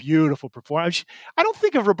 Just a beautiful performance. I don't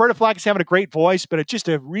think of Roberta Flack as having a great voice, but it's just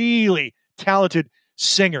a really talented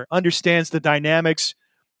singer. Understands the dynamics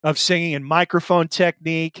of singing and microphone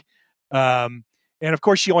technique, and of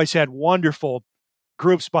course, she always had wonderful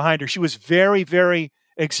groups behind her. She was very, very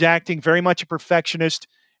exacting, very much a perfectionist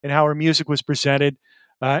in how her music was presented,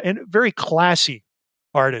 and very classy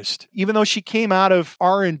artist. Even though she came out of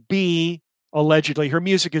R&B, allegedly, her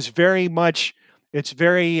music is very much, it's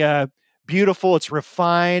very beautiful, it's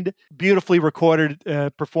refined, beautifully recorded,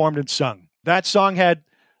 performed, and sung. That song had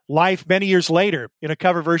life many years later in a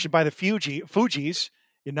cover version by the Fugees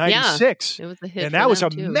in '96. Yeah, it was a hit, and that was a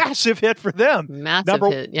massive hit for them. Massive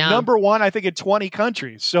hit, yeah. Number one, I think, in 20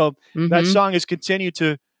 countries. So that song has continued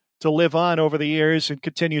to live on over the years and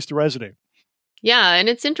continues to resonate. Yeah, and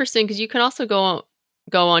it's interesting because you can also go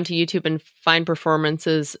onto YouTube and find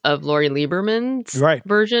performances of Lori Lieberman's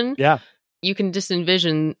version. Yeah, you can just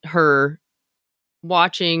envision her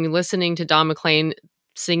listening to Don McLean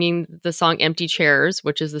singing the song Empty Chairs,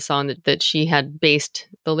 which is the song that she had based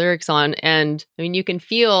the lyrics on. And I mean, you can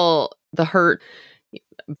feel the hurt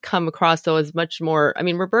come across, though, as much more. I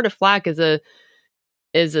mean, Roberta Flack is a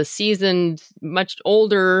seasoned, much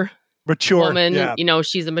older, mature woman. Yeah. You know,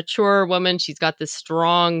 she's a mature woman. She's got this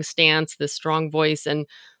strong stance, this strong voice. And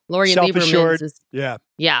Lori Lieberman is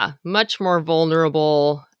much more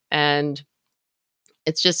vulnerable. And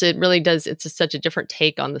it's just, it really does. It's just such a different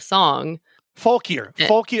take on the song. Folky.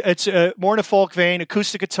 It's more in a folk vein,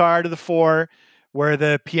 acoustic guitar to the fore, where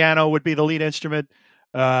the piano would be the lead instrument.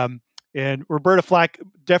 And Roberta Flack,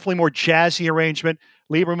 definitely more jazzy arrangement.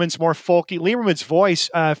 Lieberman's more folky. Lieberman's voice,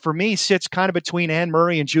 for me, sits kind of between Anne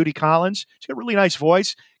Murray and Judy Collins. She's got a really nice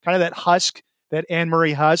voice, kind of that husk, that Anne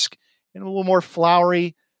Murray husk, and a little more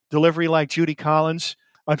flowery delivery like Judy Collins.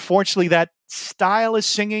 Unfortunately, that style of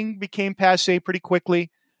singing became passé pretty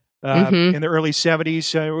quickly in the early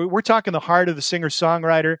 70s. We're talking the heart of the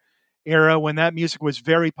singer-songwriter era when that music was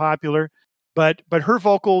very popular. But her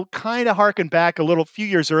vocal kind of harkened back a few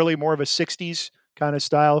years early, more of a 60s kind of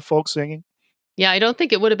style of folk singing. Yeah, I don't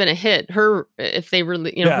think it would have been a hit. If they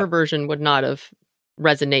really, her version would not have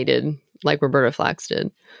resonated like Roberta Flack's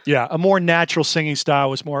did. Yeah, a more natural singing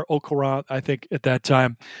style was more au courant, I think, at that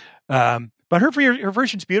time. But her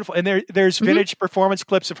version's beautiful. And there's vintage performance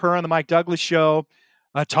clips of her on the Mike Douglas show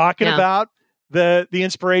talking about the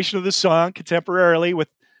inspiration of the song contemporarily with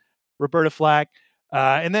Roberta Flack.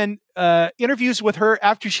 And then interviews with her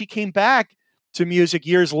after she came back to music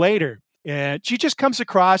years later. And she just comes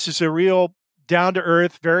across as a real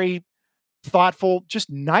down-to-earth, very thoughtful, just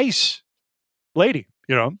nice lady,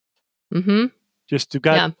 just who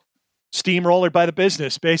got steamrolled by the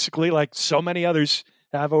business, basically, like so many others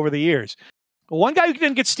have over the years. Well, one guy who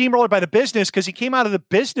didn't get steamrolled by the business because he came out of the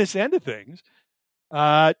business end of things,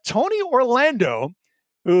 Tony Orlando,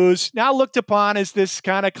 who's now looked upon as this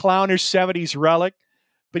kind of clownish 70s relic,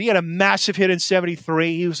 but he had a massive hit in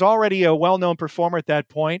 '73. He was already a well-known performer at that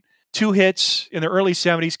point. 2 hits in the early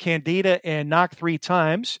 70s, Candida and Knock 3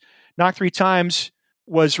 Times. Knock 3 Times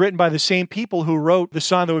was written by the same people who wrote the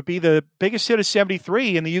song that would be the biggest hit of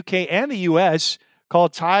 '73 in the UK and the US,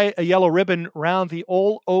 called Tie a Yellow Ribbon Round the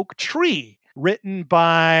Old Oak Tree, written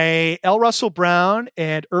by L. Russell Brown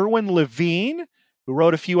and Irwin Levine, who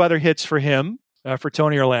wrote a few other hits for him, for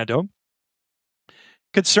Tony Orlando.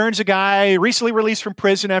 Concerns a guy recently released from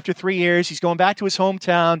prison after 3 years. He's going back to his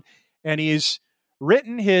hometown, and he's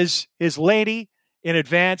written his lady in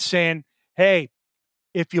advance saying, hey,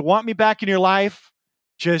 if you want me back in your life,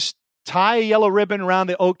 just tie a yellow ribbon around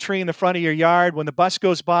the oak tree in the front of your yard. When the bus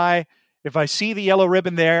goes by, if I see the yellow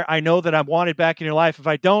ribbon there, I know that I'm wanted back in your life. If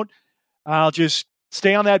I don't, I'll just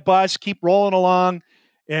stay on that bus, keep rolling along,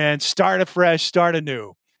 and start afresh, start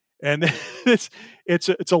anew. And it's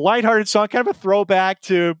a lighthearted song, kind of a throwback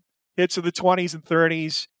to hits of the 20s and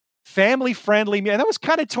 30s. Family friendly, and that was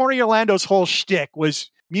kind of Tony Orlando's whole shtick,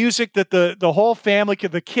 was music that the whole family,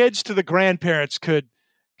 the kids to the grandparents could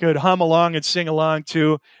hum along and sing along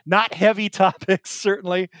to. Not heavy topics,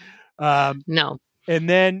 certainly. No. And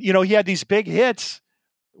then he had these big hits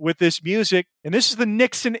with this music, and this is the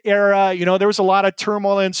Nixon era. There was a lot of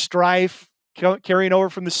turmoil and strife carrying over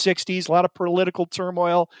from the 60s, a lot of political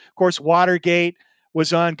turmoil. Of course, Watergate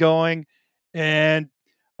was ongoing, and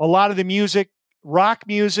a lot of the music, rock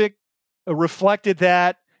music, reflected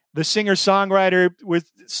that. The singer-songwriter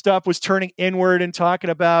with stuff was turning inward and talking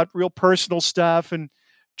about real personal stuff and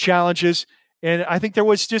challenges. And I think there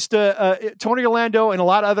was just Tony Orlando and a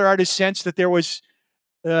lot of other artists sensed that there was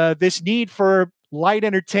this need for light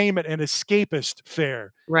entertainment and escapist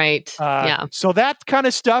fare. Right. Yeah. So that kind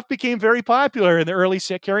of stuff became very popular in the early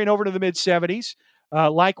carrying over to the mid 70s.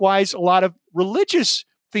 Likewise, a lot of religious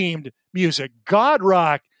themed music, God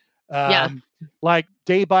rock, like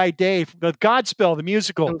Day by Day, the Godspell, the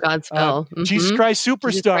musical, From Godspell, Jesus Christ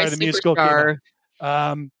Superstar, the musical came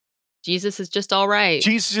out. Jesus is just all right.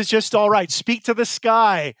 Jesus is just all right. Speak to the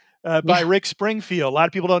Sky by Rick Springfield. A lot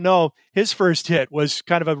of people don't know his first hit was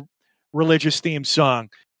kind of a religious themed song.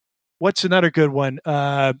 What's another good one?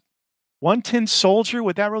 One Tin Soldier.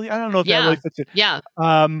 Would that really? I don't know if that really fits it. Yeah.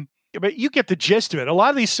 But you get the gist of it. A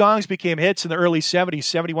lot of these songs became hits in the early 70s,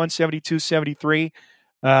 71, 72, 73.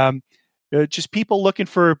 Just people looking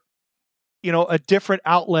for, a different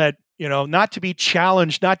outlet, not to be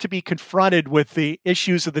challenged, not to be confronted with the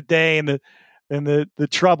issues of the day and the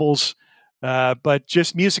troubles, but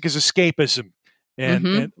just music as escapism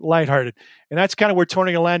and lighthearted. And that's kind of where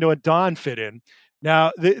Tony Orlando and Dawn fit in.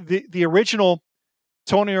 Now, the original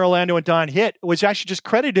Tony Orlando and Dawn hit was actually just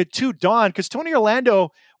credited to Dawn because Tony Orlando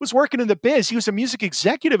was working in the biz. He was a music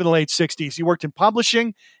executive in the late 60s. He worked in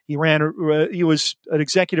publishing. He was an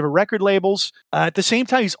executive of record labels. At the same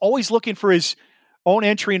time, he's always looking for his own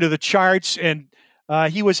entry into the charts. And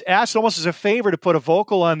he was asked almost as a favor to put a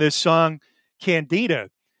vocal on this song, Candida.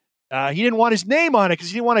 He didn't want his name on it because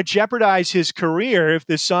he didn't want to jeopardize his career if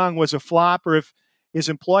this song was a flop or if his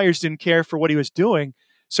employers didn't care for what he was doing.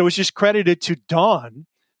 So it's just credited to Dawn.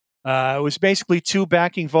 It was basically two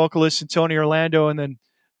backing vocalists and Tony Orlando and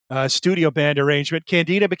then studio band arrangement.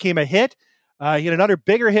 Candida became a hit. He had another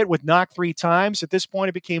bigger hit with Knock 3 Times. At this point,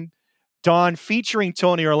 it became Dawn featuring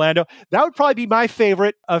Tony Orlando. That would probably be my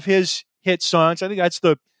favorite of his hit songs. I think that's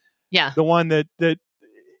the one that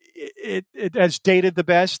it has dated the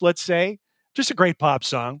best, let's say. Just a great pop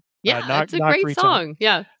song. Yeah, it's a great song. Times.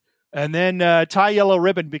 Yeah. And then Tie Yellow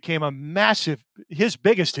Ribbon became his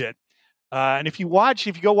biggest hit. And if you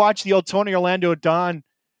go watch the old Tony Orlando Dawn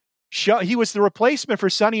show, he was the replacement for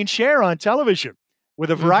Sonny and Cher on television with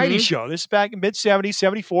a variety show. This is back in mid-70s,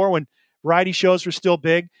 74, when variety shows were still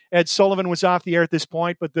big. Ed Sullivan was off the air at this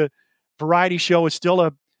point, but the variety show was still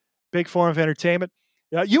a big form of entertainment.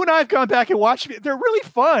 You and I have gone back and watched it. They're really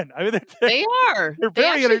fun. I mean, they are. They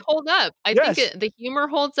actually hold up. I think the humor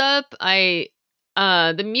holds up.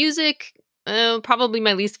 The music, probably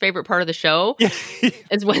my least favorite part of the show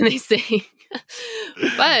is when they sing.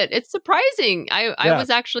 But it's surprising. I was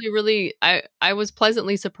actually really, I was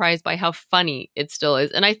pleasantly surprised by how funny it still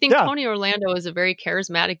is. And I think Tony Orlando is a very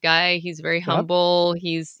charismatic guy. He's very humble.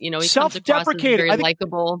 He's, he comes across as very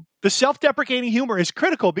likable. The self-deprecating humor is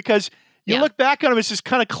critical because you look back on him as this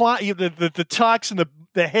kind of the tux and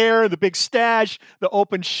the hair, the big stash, the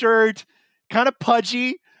open shirt, kind of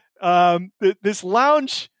pudgy. This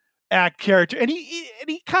lounge act character, and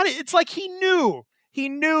he kind of, it's like he knew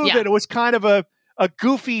that it was kind of a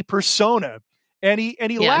goofy persona, and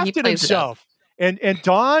he laughed at himself. And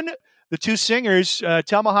Dawn, the two singers,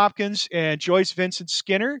 Thelma Hopkins and Joyce Vincent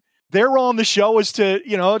Skinner, their role in the show was to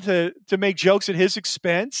make jokes at his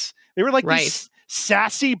expense. They were like these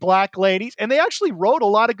sassy black ladies, and they actually wrote a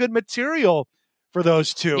lot of good material for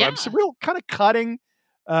those two. Some real kind of cutting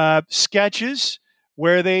sketches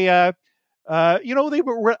where they, they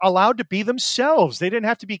were allowed to be themselves. They didn't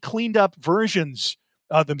have to be cleaned up versions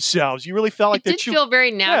of themselves. You really felt like it did feel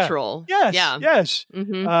very natural. Yes.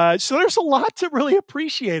 Mm-hmm. So there's a lot to really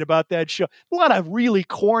appreciate about that show. A lot of really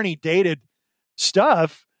corny, dated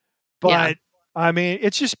stuff, but I mean,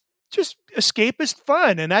 it's just escapist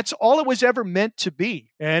fun, and that's all it was ever meant to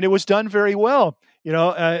be. And it was done very well.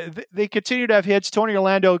 They continued to have hits. Tony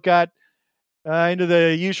Orlando got into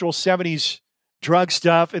the usual 70s drug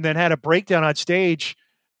stuff and then had a breakdown on stage,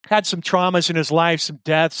 had some traumas in his life, some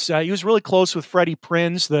deaths. He was really close with Freddie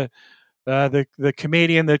Prinze, the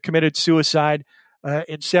comedian that committed suicide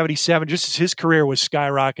in 77, just as his career was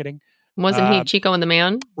skyrocketing. Wasn't he Chico and the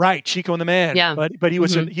Man? Right, Chico and the Man. Yeah. But he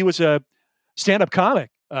was a stand-up comic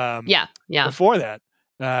before that.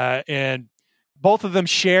 And both of them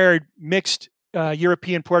shared mixed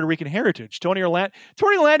European Puerto Rican heritage. Tony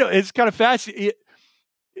Orlando is kind of fascinating.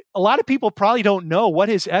 A lot of people probably don't know what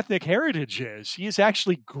his ethnic heritage is. He is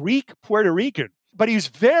actually Greek Puerto Rican, but he's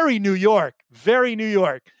very New York, very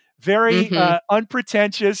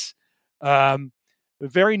unpretentious,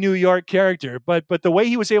 very New York character. But the way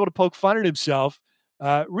he was able to poke fun at himself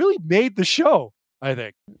really made the show, I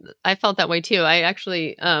think. I felt that way too. I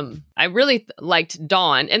actually, I really liked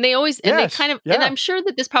Dawn, and they always, and they kind of, and I'm sure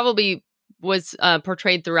that this probably was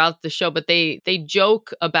portrayed throughout the show, but they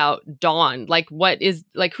joke about Dawn, like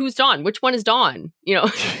who's Dawn? Which one is Dawn? You know,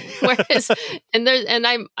 whereas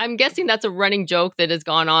I'm guessing that's a running joke that has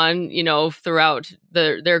gone on, you know, throughout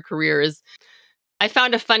their careers. I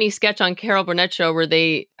found a funny sketch on Carol Burnett show where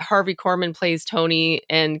Harvey Korman plays Tony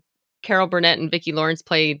and Carol Burnett and Vicki Lawrence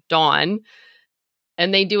play Dawn.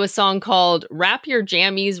 And they do a song called Wrap Your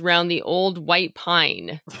Jammies Round the Old White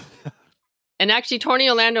Pine. And actually, Tony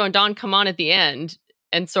Orlando and Dawn come on at the end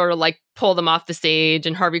and sort of like pull them off the stage.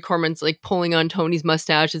 And Harvey Korman's like pulling on Tony's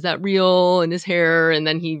mustache. Is that real? And his hair. And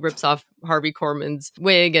then he rips off Harvey Korman's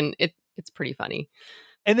wig. And it's pretty funny.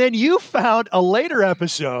 And then you found a later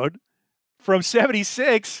episode from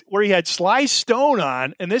 76 where he had Sly Stone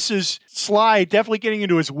on. And this is Sly definitely getting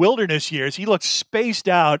into his wilderness years. He looks spaced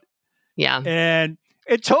out. Yeah. And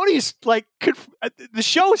Tony's like, the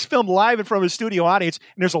show is filmed live in front of a studio audience,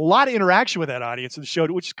 and there's a lot of interaction with that audience in the show,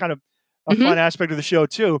 which is kind of a fun aspect of the show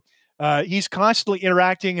too. He's constantly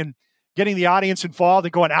interacting and getting the audience involved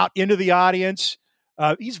and going out into the audience.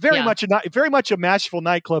 He's very much a masterful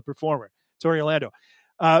nightclub performer, Tony Orlando.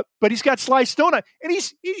 But he's got Sly Stone on, and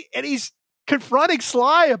he's confronting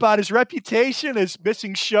Sly about his reputation as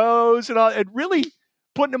missing shows and all, and really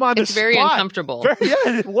putting him on the spot. It's very uncomfortable. Yeah,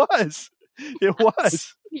 it was. It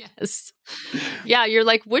was. Yes. Yeah, you're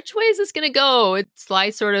like, which way is this going to go? Sly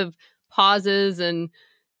sort of pauses and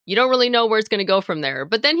you don't really know where it's going to go from there.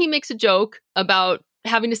 But then he makes a joke about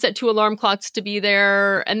having to set 2 alarm clocks to be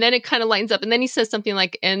there. And then it kind of lightens up. And then he says something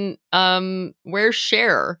like, and where's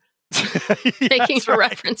Cher? Making a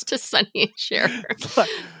reference to Sonny and Cher.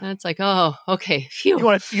 And it's like, oh, okay. Phew. You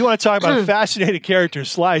want to talk about a fascinating character?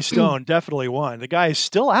 Sly Stone, definitely one. The guy is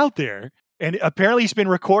still out there. And apparently he's been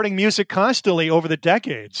recording music constantly over the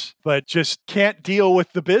decades, but just can't deal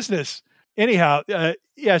with the business. Anyhow,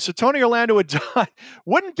 so Tony Orlando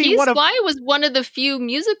wouldn't be Sly was one of the few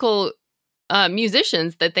musical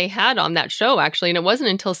musicians that they had on that show, actually. And it wasn't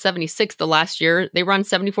until 76, the last year. They run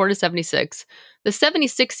 74 to 76. The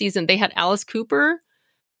 76 season, they had Alice Cooper.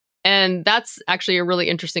 And that's actually a really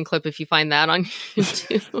interesting clip if you find that on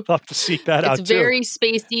YouTube. I'll have to seek that out too. It's very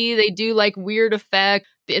spacey. They do like weird effect.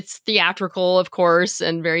 It's theatrical, of course,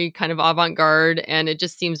 and very kind of avant-garde. And it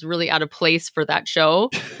just seems really out of place for that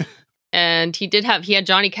show. And he had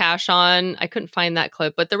Johnny Cash on. I couldn't find that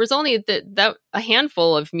clip, but there was only a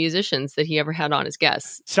handful of musicians that he ever had on as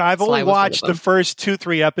guests. So I've only watched the first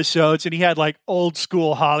 2-3 episodes, and he had like old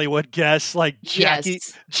school Hollywood guests like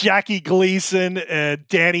Jackie Gleason and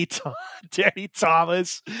Danny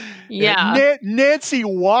Thomas. Yeah, Nancy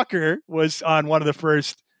Walker was on one of the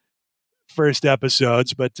first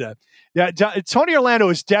episodes, but Tony Orlando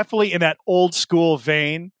is definitely in that old school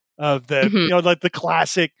vein of the like the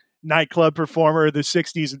classic nightclub performer of the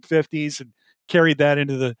 60s and 50s, and carried that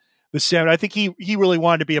into the 70s. I think he really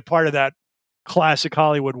wanted to be a part of that classic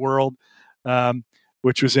Hollywood world,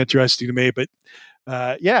 which was interesting to me. But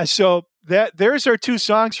so there's our 2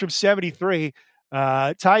 songs from 73.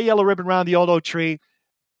 Tie a Yellow Ribbon Round the Old Oak Tree,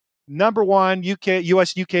 number 1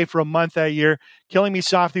 US UK for a month that year. Killing Me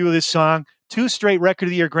Softly with this song, 2 straight Record of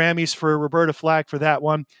the Year Grammys for Roberta Flack for that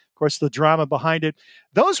one. Of course, the drama behind it.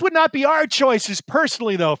 Those would not be our choices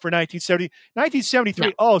personally, though, for 1970. 1973,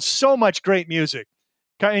 no. Oh, so much great music.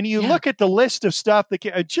 And you look at the list of stuff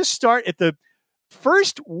that just start at the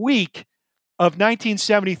first week of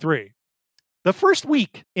 1973. The first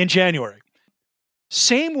week in January.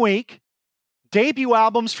 Same week, debut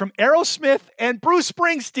albums from Aerosmith and Bruce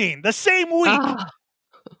Springsteen. The same week.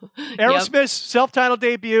 Aerosmith's self-titled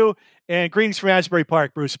debut and Greetings from Asbury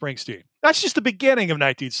Park, Bruce Springsteen. That's just the beginning of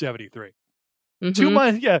 1973. 2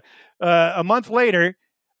 months, a month later,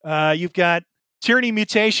 you've got Tyranny,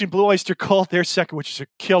 Mutation, Blue Oyster Cult, their second, which is a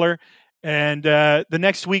killer. And the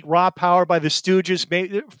next week, Raw Power by the Stooges,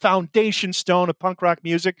 foundation stone of punk rock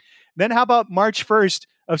music. Then how about March 1st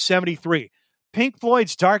of 73? Pink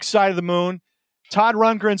Floyd's Dark Side of the Moon, Todd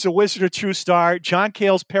Rundgren's A Wizard of True Star, John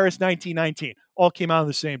Cale's Paris 1919, all came out on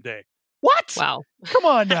the same day. What? Wow. Come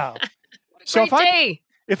on now. So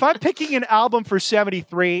if I'm picking an album for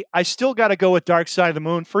 73, I still got to go with Dark Side of the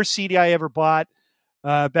Moon. First CD I ever bought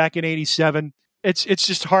back in 87. It's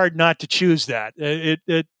just hard not to choose that.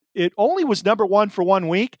 It only was number 1 for 1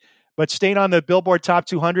 week, but stayed on the Billboard Top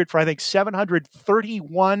 200 for, I think,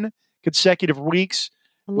 731 consecutive weeks.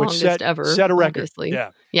 Longest which ever, set a record. Obviously.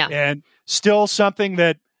 Yeah. And still something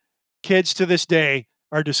that kids to this day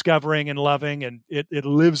are discovering and loving, and it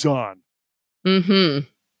lives on. Mm-hmm.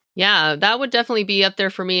 Yeah, that would definitely be up there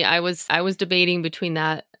for me. I was debating between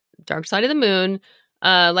that, Dark Side of the Moon.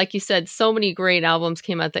 Like you said, so many great albums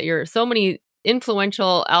came out that year. So many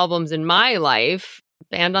influential albums in my life.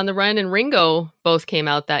 Band on the Run and Ringo both came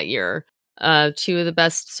out that year. Two of the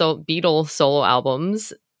best Beatles solo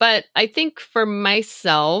albums. But I think for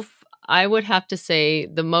myself, I would have to say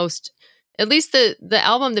at least the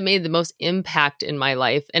album that made the most impact in my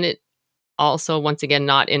life, and it also, once again,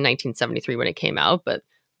 not in 1973 when it came out, but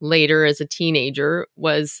later as a teenager,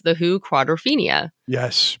 was The Who, Quadrophenia.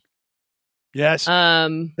 Yes.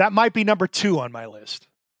 That might be number 2 on my list.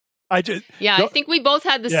 I think we both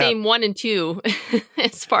had the same 1 and 2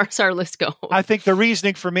 as far as our list goes. I think the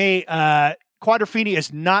reasoning for me, Quadrophenia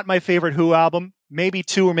is not my favorite Who album. Maybe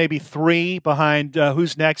 2 or maybe 3 behind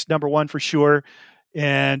Who's Next, number 1 for sure.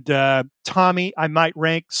 And Tommy, I might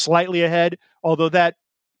rank slightly ahead, although that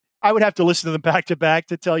I would have to listen to them back to back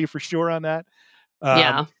to tell you for sure on that.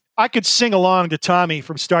 I could sing along to Tommy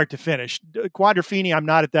from start to finish. Quadrophenia, I'm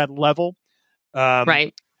not at that level.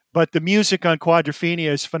 Right. But the music on Quadrophenia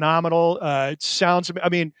is phenomenal. It sounds,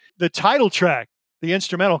 the title track, the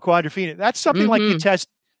instrumental Quadrophenia, that's something like you test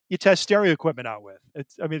stereo equipment out with.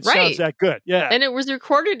 It sounds that good. Yeah. And it was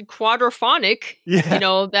recorded quadraphonic,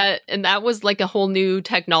 that was like a whole new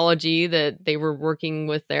technology that they were working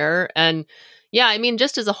with there. And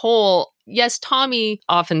just as a whole, yes, Tommy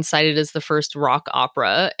often cited as the first rock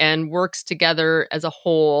opera and works together as a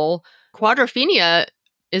whole. Quadrophenia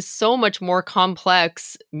is so much more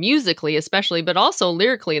complex musically, especially, but also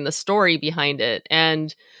lyrically in the story behind it.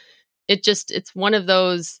 And it's one of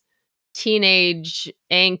those teenage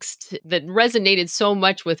angst that resonated so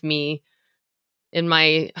much with me in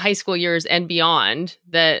my high school years and beyond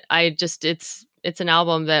that it's an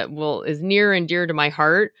album that is near and dear to my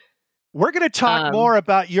heart. We're going to talk more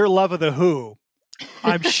about your love of The Who,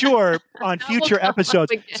 I'm sure, on future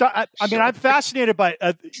episodes. So, I'm fascinated by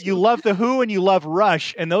you love The Who and you love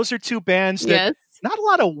Rush, and those are two bands that not a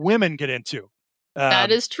lot of women get into.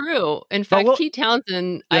 That is true. In fact, Pete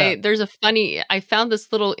Townsend, I found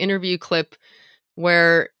this little interview clip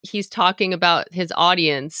where he's talking about his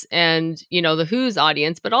audience and, The Who's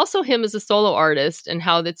audience, but also him as a solo artist and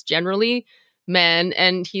how that's generally men.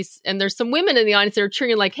 And there's some women in the audience that are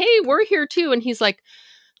cheering like, hey, we're here too. And he's like,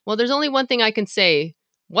 well, there's only one thing I can say.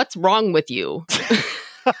 What's wrong with you?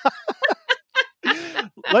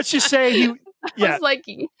 Let's just say I was like,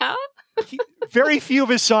 yeah. Very few of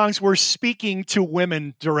his songs were speaking to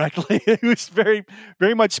women directly. He was very,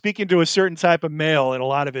 very much speaking to a certain type of male in a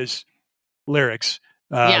lot of his lyrics.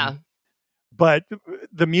 But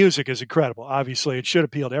the music is incredible. Obviously, it should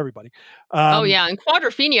appeal to everybody. And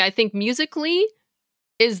Quadrophenia, I think musically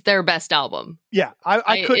is their best album. Yeah,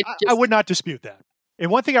 I would not dispute that.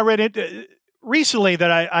 And one thing I read recently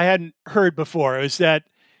that I hadn't heard before is that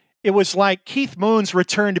it was like Keith Moon's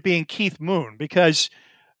return to being Keith Moon, because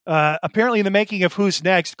apparently in the making of Who's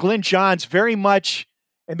Next, Glyn Johns very much,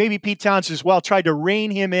 and maybe Pete Townsend as well, tried to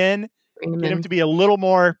rein him in, get him to be a little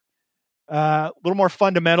more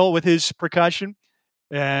fundamental with his percussion.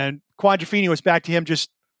 And Quadrophenia was back to him just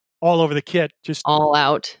all over the kit, just all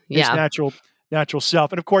out. His natural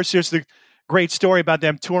self. And of course, there's the great story about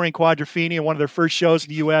them touring Quadrophenia, one of their first shows in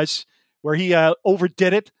the U.S., where he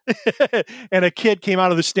overdid it, and a kid came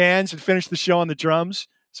out of the stands and finished the show on the drums.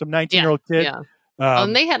 Some 19-year-old kid. Yeah.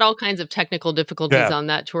 And they had all kinds of technical difficulties on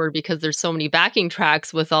that tour because there's so many backing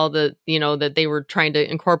tracks with all the, that they were trying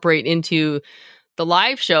to incorporate into the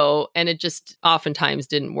live show, and it just oftentimes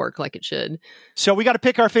didn't work like it should. So we got to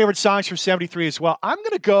pick our favorite songs from 73 as well. I'm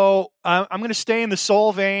going to stay in the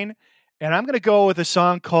soul vein, and I'm going to go with a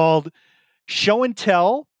song called Show and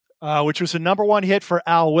Tell, which was a number 1 hit for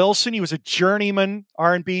Al Wilson. He was a journeyman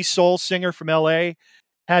R&B soul singer from L.A.,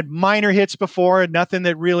 had minor hits before, and nothing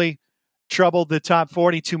that really troubled the top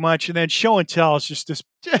 40 too much. And then Show and Tell is just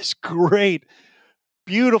this great,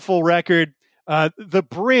 beautiful record. The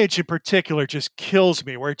bridge in particular just kills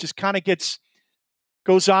me, where it just kind of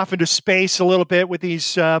goes off into space a little bit with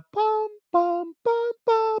these bum, bum, bum,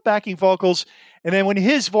 bum, backing vocals. And then when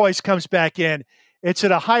his voice comes back in, it's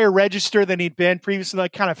at a higher register than he'd been previously,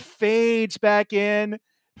 like kind of fades back in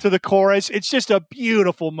to the chorus. It's just a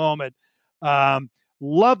beautiful moment.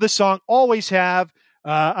 Love the song, always have.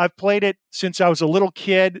 I've played it since I was a little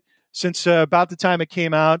kid, since about the time it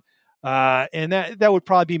came out. And that would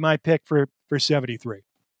probably be my pick for 73.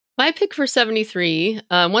 My pick for 73,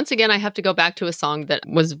 once again, I have to go back to a song that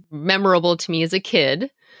was memorable to me as a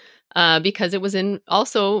kid, because it was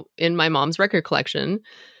also in my mom's record collection.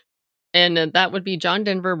 And that would be John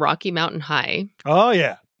Denver, Rocky Mountain High. Oh,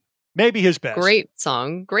 yeah. Maybe his best. Great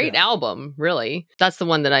song. Great album, really. That's the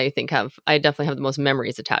one that I definitely have the most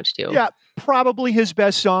memories attached to. Yeah, probably his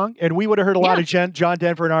best song. And we would have heard a lot of John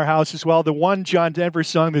Denver in our house as well. The one John Denver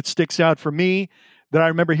song that sticks out for me that I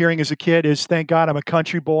remember hearing as a kid is Thank God I'm a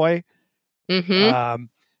Country Boy. Mm-hmm.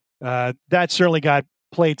 That certainly got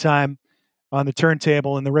playtime on the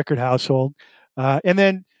turntable in the Rickard household. And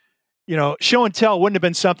then, show and tell wouldn't have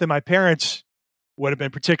been something my parents would have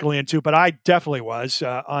been particularly into, but I definitely was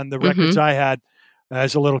on the records I had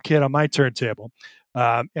as a little kid on my turntable.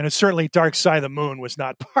 And it's certainly Dark Side of the Moon was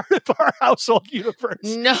not part of our household universe.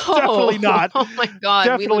 No. Definitely not. Oh my God.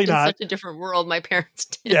 Definitely we lived not. in such a different world. My parents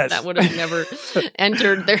did. Yes. That would have never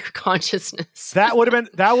entered their consciousness. That would have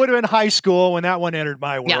been high school when that one entered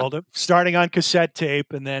my world, starting on cassette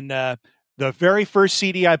tape. And then the very first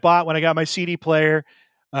CD I bought when I got my CD player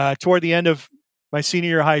toward the end of my senior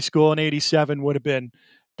year of high school in 87 would have been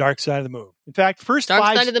Dark Side of the Moon. In fact, Dark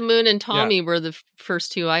Side of the Moon and Tommy were the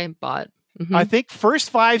first two I bought. Mm-hmm. I think first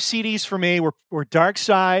 5 CDs for me were Dark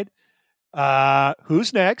Side,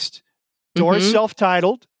 Who's Next, Doors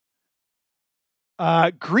self-titled,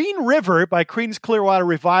 Green River by Creedence Clearwater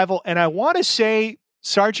Revival, and I want to say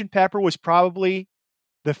Sgt. Pepper was probably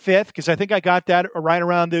the 5th, because I think I got that right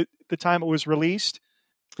around the time it was released,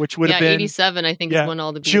 which would have been 87. I think is when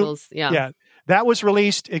all the Beatles. That was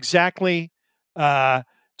released exactly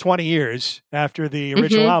 20 years after the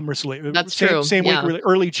original album was released. That's true. Same week,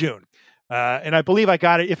 early June. And I believe I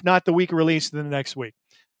got it, if not the week of release, then the next week.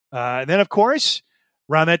 And then, of course,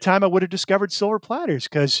 around that time, I would have discovered Silver Platters,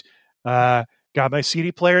 because got my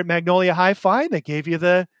CD player at Magnolia Hi-Fi. They gave you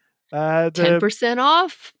the 10%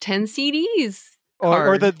 off, 10 CDs.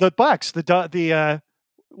 Or the bucks, the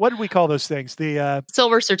what did we call those things? The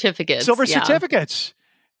silver certificates. Certificates.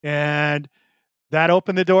 And that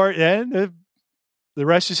opened the door, and the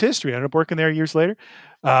rest is history. I ended up working there years later.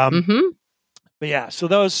 But yeah, so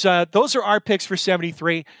those are our picks for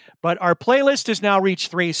 73. But our playlist has now reached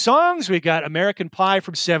 3 songs. We've got American Pie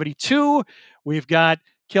from 72. We've got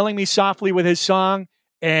Killing Me Softly with His Song,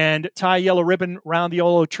 and Tie Yellow Ribbon Round the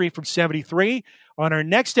Yellow Tree from 73. On our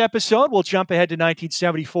next episode, we'll jump ahead to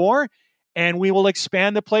 1974, and we will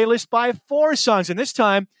expand the playlist by 4 songs. And this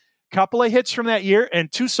time, a couple of hits from that year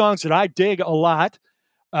and 2 songs that I dig a lot.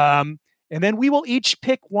 And then we will each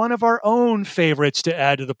pick one of our own favorites to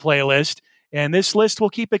add to the playlist. And this list will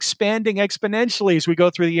keep expanding exponentially as we go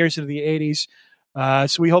through the years into the 80s.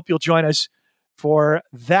 So we hope you'll join us for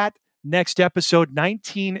that next episode,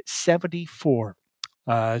 1974.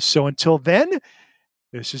 So until then,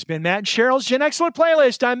 this has been Matt and Cheryl's Gen Excellent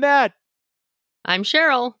Playlist. I'm Matt. I'm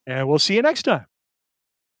Cheryl. And we'll see you next time.